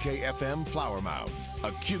 KTCK FM Flower Mound,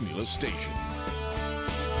 a Cumulus station.